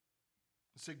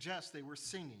 It suggests they were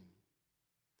singing.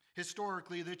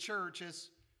 Historically, the church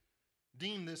has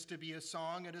deemed this to be a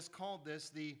song. It has called this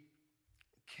the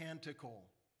Canticle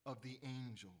of the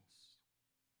Angels.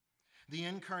 The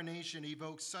Incarnation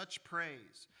evokes such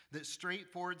praise that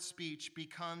straightforward speech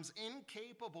becomes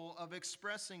incapable of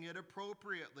expressing it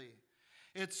appropriately.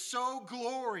 It's so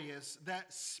glorious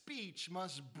that speech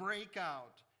must break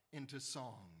out into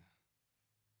song.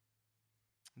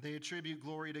 They attribute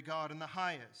glory to God in the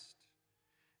highest,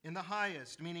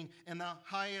 meaning in the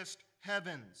highest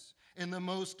heavens, in the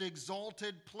most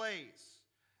exalted place,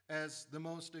 as the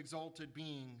most exalted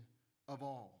being of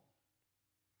all.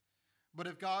 But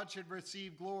if God should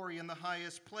receive glory in the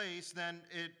highest place, then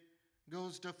it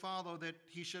goes to follow that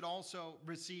he should also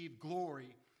receive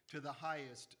glory to the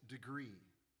highest degree.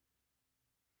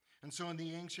 And so in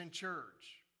the ancient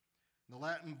church, the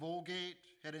Latin Vulgate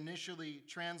had initially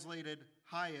translated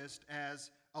highest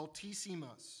as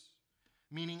altissimus,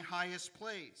 meaning highest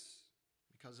place,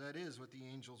 because that is what the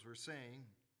angels were saying.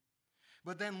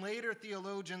 But then later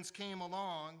theologians came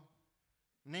along,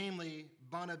 namely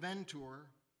Bonaventure,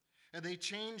 and they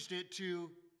changed it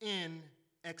to in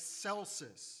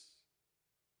excelsis,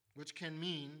 which can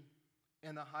mean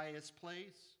in the highest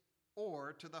place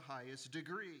or to the highest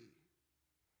degree.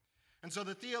 And so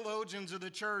the theologians of the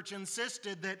church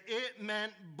insisted that it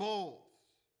meant both.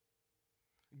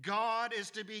 God is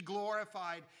to be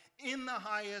glorified in the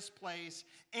highest place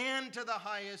and to the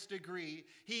highest degree.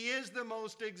 He is the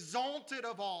most exalted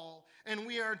of all, and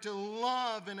we are to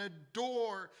love and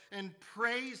adore and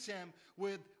praise him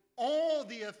with all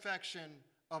the affection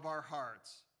of our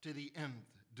hearts to the nth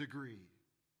degree.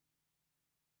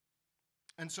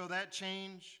 And so that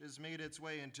change has made its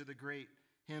way into the great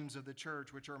hymns of the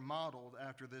church, which are modeled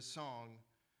after this song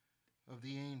of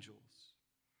the angels.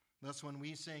 Thus, when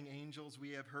we sing angels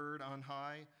we have heard on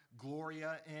high,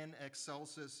 Gloria in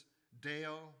excelsis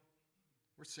Deo,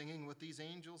 we're singing what these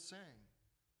angels sang.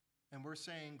 And we're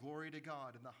saying glory to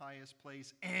God in the highest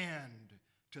place and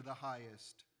to the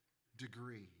highest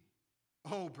degree.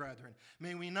 Oh, brethren,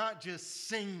 may we not just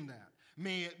sing that.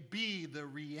 May it be the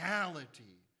reality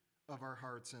of our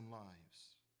hearts and lives.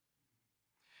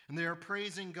 And they are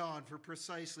praising God for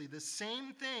precisely the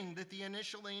same thing that the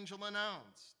initial angel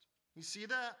announced. You see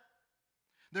that?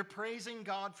 They're praising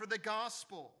God for the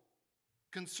gospel,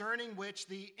 concerning which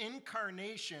the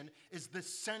incarnation is the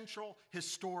central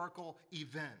historical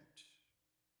event.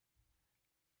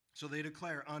 So they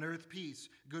declare, on earth peace,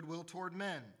 goodwill toward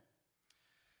men.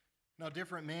 Now,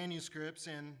 different manuscripts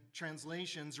and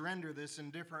translations render this in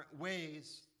different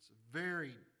ways. It's a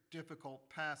very difficult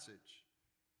passage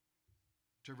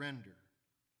to render.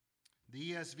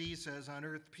 The ESV says, on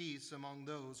earth peace among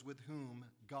those with whom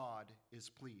God is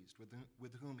pleased,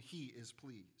 with whom he is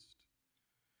pleased.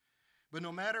 But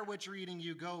no matter which reading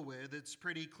you go with, it's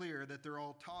pretty clear that they're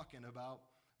all talking about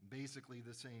basically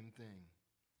the same thing.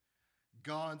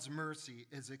 God's mercy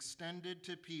is extended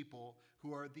to people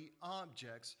who are the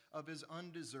objects of his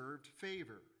undeserved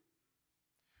favor.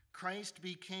 Christ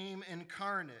became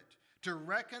incarnate to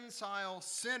reconcile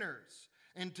sinners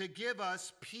and to give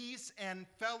us peace and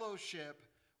fellowship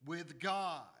with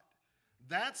God.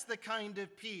 That's the kind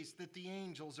of peace that the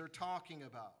angels are talking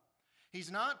about. He's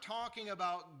not talking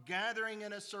about gathering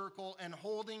in a circle and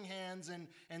holding hands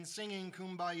and singing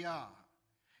Kumbaya.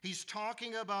 He's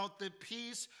talking about the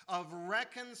peace of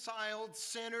reconciled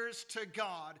sinners to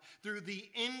God through the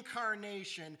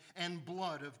incarnation and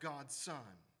blood of God's Son.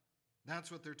 That's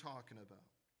what they're talking about.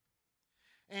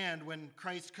 And when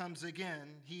Christ comes again,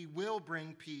 he will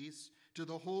bring peace to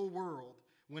the whole world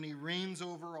when he reigns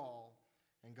over all,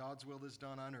 and God's will is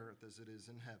done on earth as it is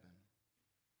in heaven.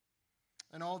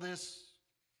 And all this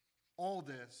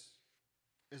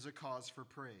is a cause for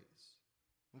praise.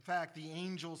 In fact, the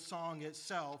angel's song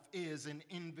itself is an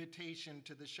invitation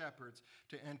to the shepherds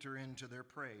to enter into their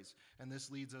praise. And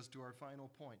this leads us to our final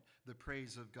point, the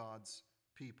praise of God's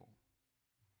people.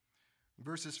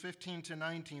 Verses 15 to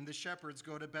 19, the shepherds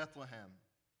go to Bethlehem.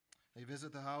 They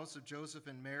visit the house of Joseph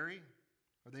and Mary,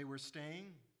 where they were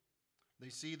staying. They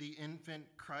see the infant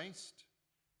Christ.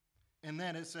 And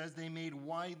then it says they made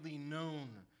widely known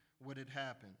what had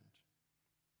happened.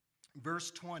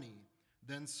 Verse 20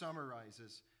 then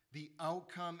summarizes the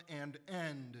outcome and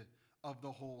end of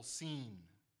the whole scene.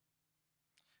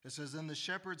 It says, "Then the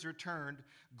shepherds returned,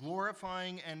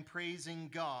 glorifying and praising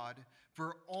God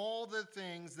for all the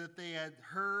things that they had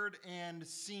heard and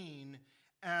seen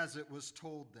as it was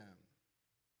told them."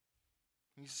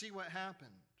 You see what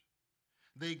happened?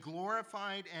 They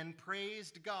glorified and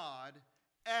praised God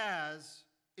as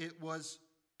it was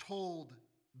told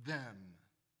them.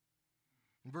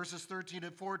 In verses 13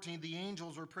 and 14, the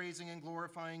angels were praising and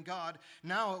glorifying God.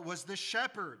 Now it was the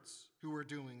shepherds who were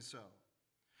doing so.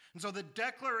 And so the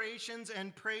declarations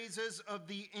and praises of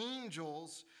the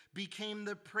angels became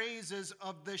the praises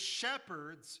of the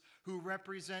shepherds who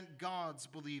represent God's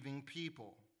believing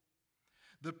people.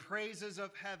 The praises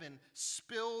of heaven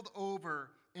spilled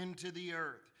over into the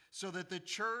earth so that the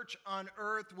church on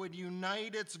earth would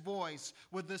unite its voice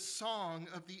with the song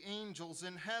of the angels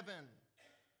in heaven.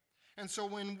 And so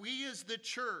when we as the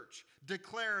church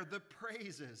declare the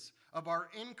praises of our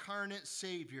incarnate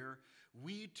Savior,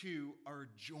 we too are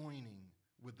joining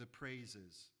with the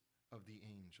praises of the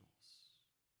angels.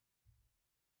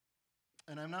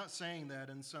 And I'm not saying that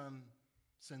in some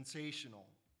sensational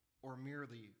or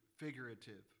merely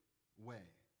figurative way.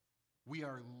 We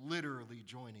are literally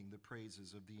joining the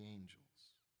praises of the angels.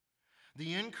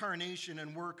 The incarnation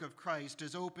and work of Christ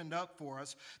has opened up for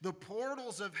us the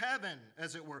portals of heaven,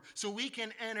 as it were, so we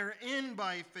can enter in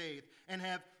by faith and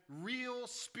have real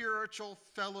spiritual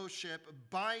fellowship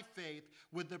by faith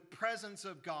with the presence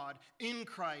of God in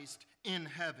Christ in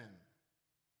heaven.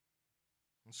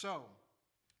 And so,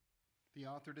 the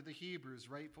author to the Hebrews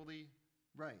rightfully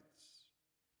writes,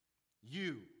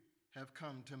 "You have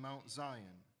come to Mount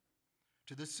Zion,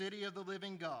 to the city of the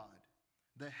living God,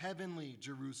 the heavenly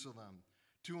Jerusalem,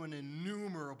 to an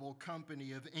innumerable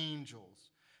company of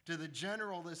angels, to the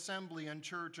general assembly and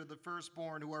church of the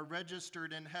firstborn who are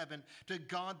registered in heaven, to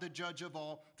God the judge of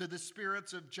all, to the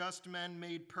spirits of just men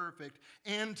made perfect,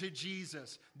 and to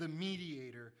Jesus, the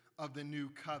mediator of the new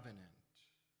covenant."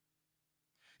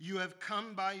 You have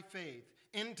come by faith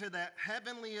into that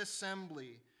heavenly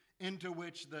assembly into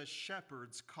which the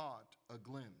shepherds caught a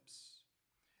glimpse.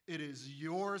 It is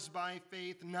yours by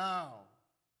faith now,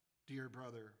 dear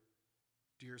brother,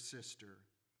 dear sister,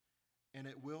 and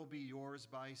it will be yours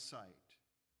by sight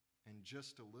in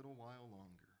just a little while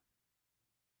longer.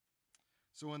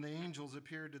 So when the angels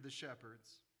appeared to the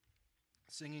shepherds,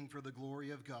 singing for the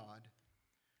glory of God,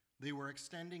 they were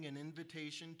extending an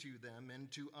invitation to them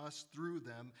and to us through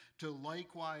them to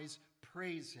likewise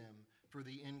praise him for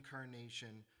the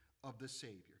incarnation of the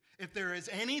Savior. If there is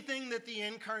anything that the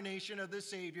incarnation of the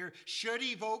Savior should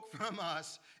evoke from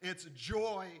us, it's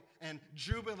joy and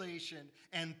jubilation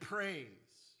and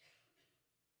praise.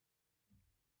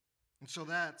 And so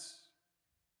that's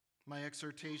my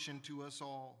exhortation to us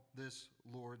all this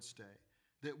Lord's Day,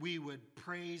 that we would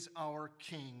praise our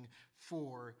King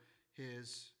for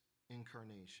his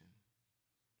incarnation.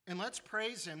 And let's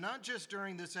praise him, not just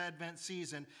during this Advent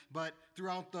season, but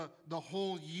throughout the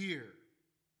whole year,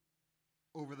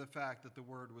 over the fact that the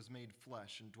Word was made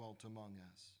flesh and dwelt among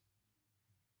us.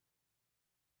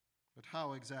 But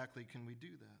how exactly can we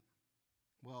do that?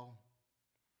 Well,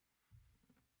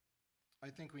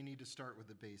 I think we need to start with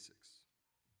the basics.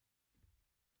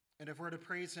 And if we're to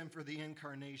praise him for the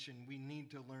incarnation, we need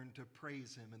to learn to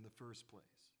praise him in the first place.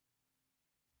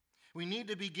 We need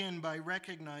to begin by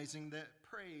recognizing that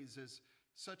praise is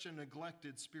such a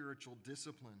neglected spiritual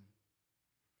discipline.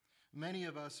 Many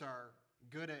of us are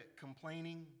good at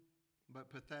complaining, but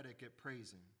pathetic at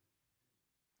praising.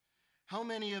 How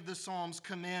many of the Psalms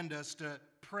command us to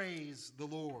praise the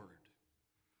Lord?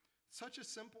 Such a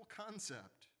simple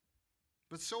concept,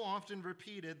 but so often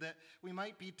repeated that we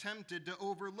might be tempted to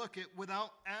overlook it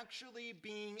without actually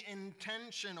being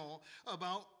intentional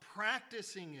about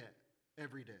practicing it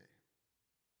every day.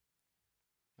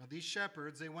 Now, these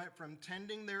shepherds, they went from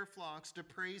tending their flocks to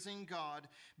praising God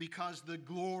because the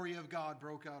glory of God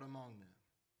broke out among them.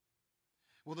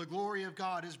 Well, the glory of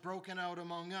God is broken out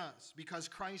among us because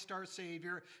Christ our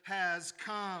Savior has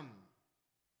come.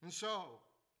 And so,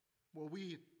 will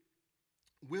we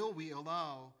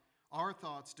allow our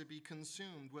thoughts to be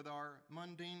consumed with our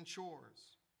mundane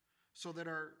chores so that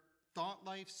our thought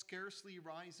life scarcely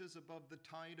rises above the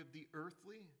tide of the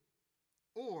earthly?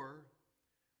 Or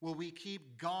will we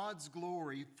keep God's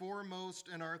glory foremost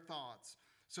in our thoughts,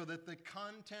 so that the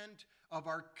content of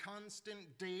our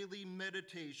constant daily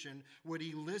meditation would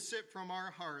elicit from our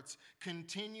hearts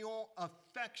continual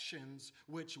affections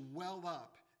which well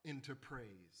up into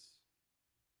praise?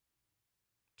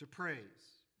 To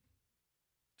praise.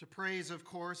 To praise, of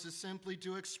course, is simply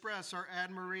to express our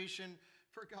admiration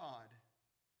for God,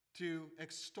 to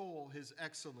extol his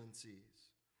excellencies.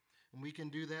 And we can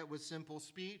do that with simple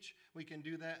speech, we can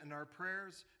do that in our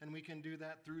prayers, and we can do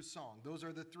that through song. Those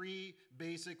are the three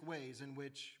basic ways in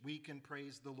which we can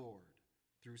praise the Lord: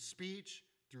 through speech,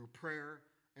 through prayer,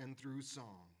 and through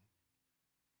song.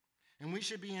 And we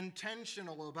should be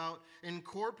intentional about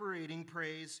incorporating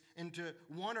praise into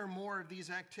one or more of these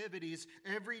activities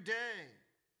every day.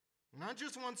 Not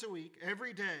just once a week,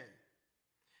 every day.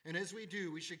 And as we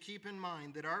do, we should keep in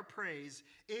mind that our praise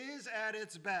is at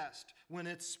its best when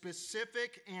it's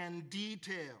specific and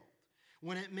detailed,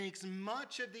 when it makes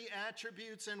much of the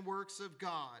attributes and works of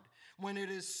God, when it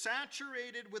is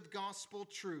saturated with gospel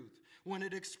truth, when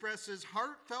it expresses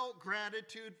heartfelt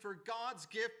gratitude for God's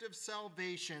gift of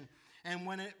salvation, and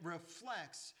when it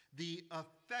reflects the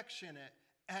affectionate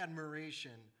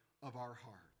admiration of our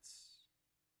hearts.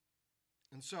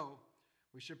 And so,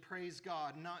 we should praise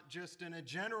God not just in a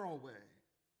general way.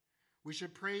 We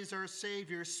should praise our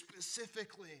Savior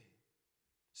specifically,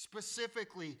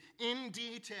 in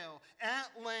detail,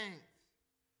 at length,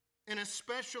 and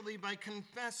especially by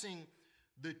confessing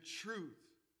the truth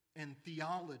and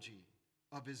theology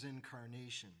of his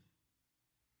incarnation.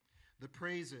 The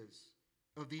praises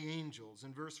of the angels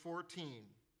in verse 14,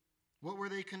 what were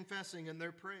they confessing in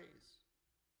their praise?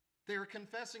 They are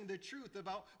confessing the truth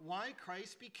about why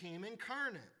Christ became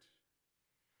incarnate.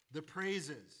 The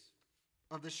praises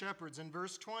of the shepherds in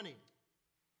verse 20.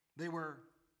 They were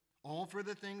all for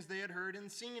the things they had heard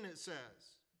and seen, it says,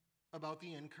 about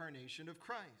the incarnation of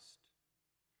Christ.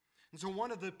 And so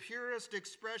one of the purest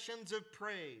expressions of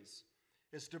praise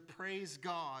is to praise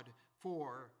God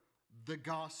for the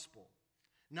gospel.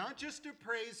 Not just to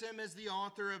praise him as the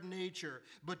author of nature,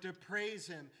 but to praise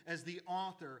him as the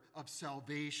author of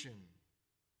salvation.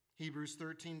 Hebrews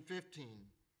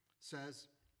 13:15 says,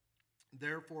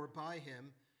 "Therefore by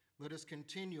him let us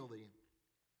continually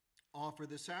offer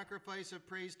the sacrifice of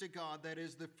praise to God, that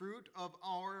is the fruit of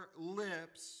our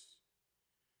lips."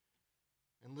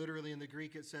 And literally in the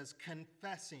Greek it says,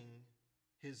 confessing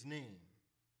his name.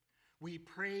 We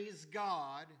praise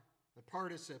God, the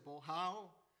participle,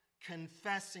 how?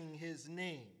 Confessing his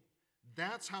name.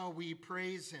 That's how we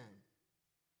praise him.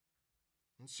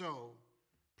 And so,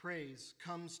 praise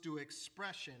comes to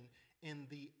expression in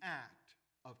the act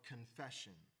of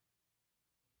confession.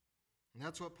 And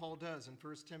that's what Paul does in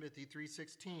 1 Timothy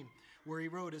 3:16, where he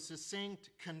wrote a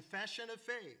succinct confession of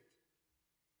faith.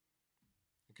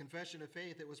 A confession of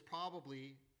faith that was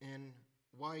probably in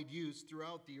wide use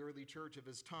throughout the early church of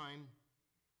his time.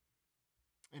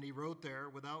 And he wrote there,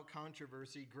 "Without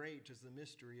controversy, great is the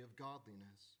mystery of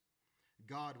godliness.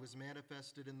 God was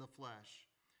manifested in the flesh,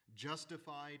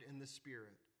 justified in the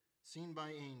spirit, seen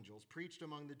by angels, preached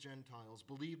among the Gentiles,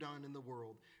 believed on in the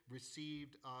world,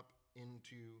 received up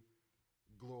into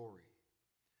glory."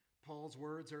 Paul's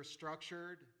words are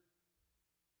structured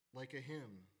like a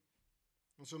hymn.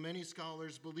 And so many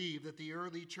scholars believe that the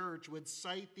early church would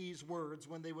cite these words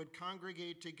when they would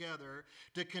congregate together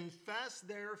to confess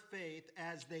their faith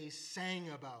as they sang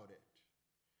about it.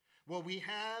 What we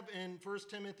have in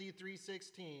 1 Timothy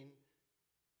 3:16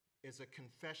 is a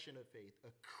confession of faith,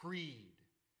 a creed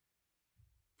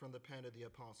from the pen of the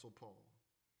Apostle Paul.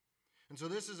 And so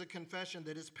this is a confession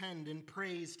that is penned in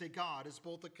praise to God, as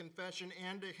both a confession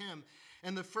and a hymn.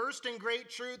 And the first and great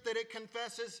truth that it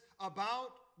confesses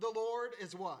about the Lord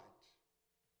is what?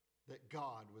 That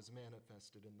God was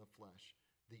manifested in the flesh,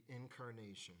 the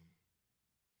incarnation.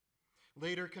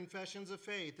 Later confessions of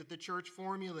faith that the church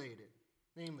formulated,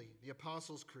 namely the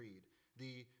Apostles' Creed,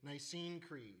 the Nicene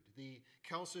Creed, the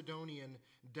Chalcedonian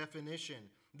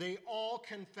definition, they all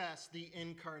confess the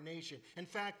incarnation. In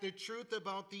fact, the truth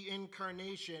about the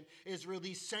incarnation is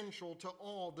really central to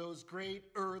all those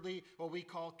great early, what we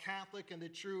call Catholic in the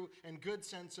true and good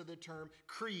sense of the term,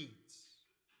 creeds.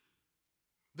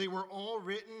 They were all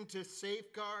written to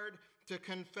safeguard, to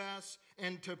confess,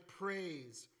 and to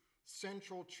praise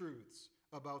central truths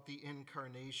about the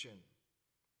incarnation.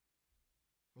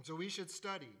 And so we should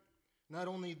study not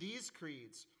only these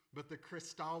creeds, but the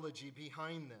Christology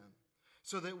behind them,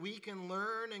 so that we can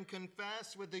learn and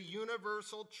confess with the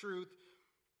universal truth,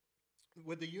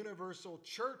 with the universal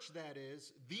church, that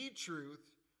is, the truth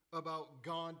about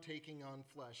God taking on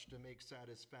flesh to make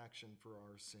satisfaction for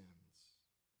our sins.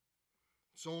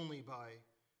 It's only by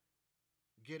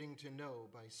getting to know,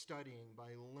 by studying, by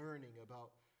learning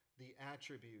about the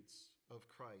attributes of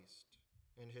Christ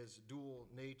and his dual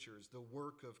natures, the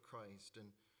work of Christ and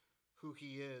who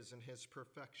he is and his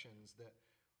perfections, that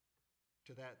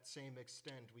to that same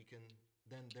extent we can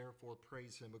then therefore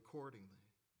praise him accordingly.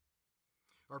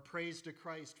 Our praise to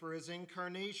Christ for his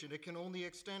incarnation, it can only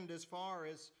extend as far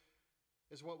as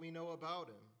what we know about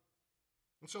him.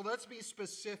 And so let's be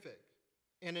specific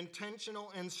and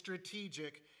intentional and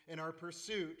strategic in our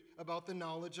pursuit about the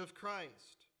knowledge of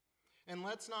Christ. And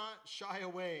let's not shy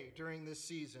away during this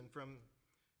season from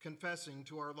confessing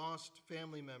to our lost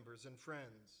family members and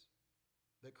friends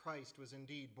that Christ was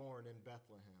indeed born in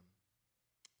Bethlehem.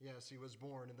 Yes, he was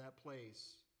born in that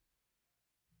place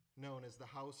known as the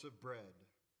house of bread,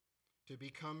 to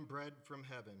become bread from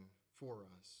heaven for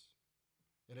us.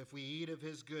 And if we eat of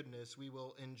his goodness, we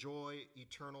will enjoy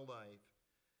eternal life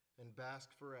and bask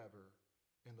forever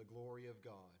in the glory of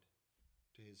God,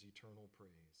 to his eternal praise.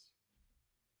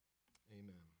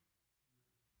 Amen.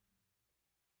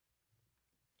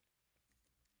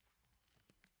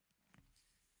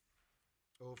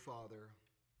 O Father,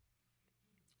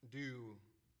 do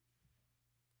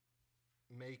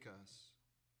make us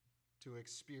to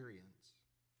experience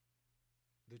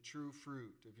the true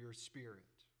fruit of your Spirit,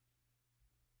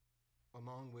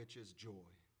 among which is joy.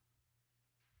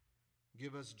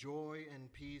 Give us joy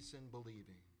and peace in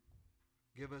believing.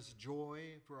 Give us joy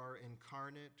for our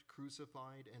incarnate,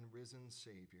 crucified, and risen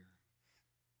Savior.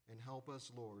 And help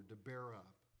us, Lord, to bear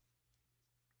up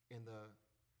in the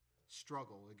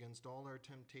struggle against all our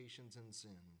temptations and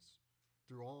sins,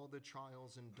 through all the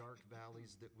trials and dark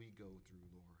valleys that we go through,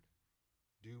 Lord.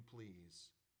 Do please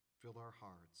fill our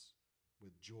hearts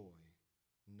with joy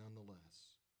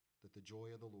nonetheless, that the joy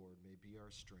of the Lord may be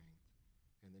our strength.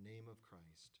 In the name of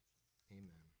Christ,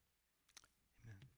 amen.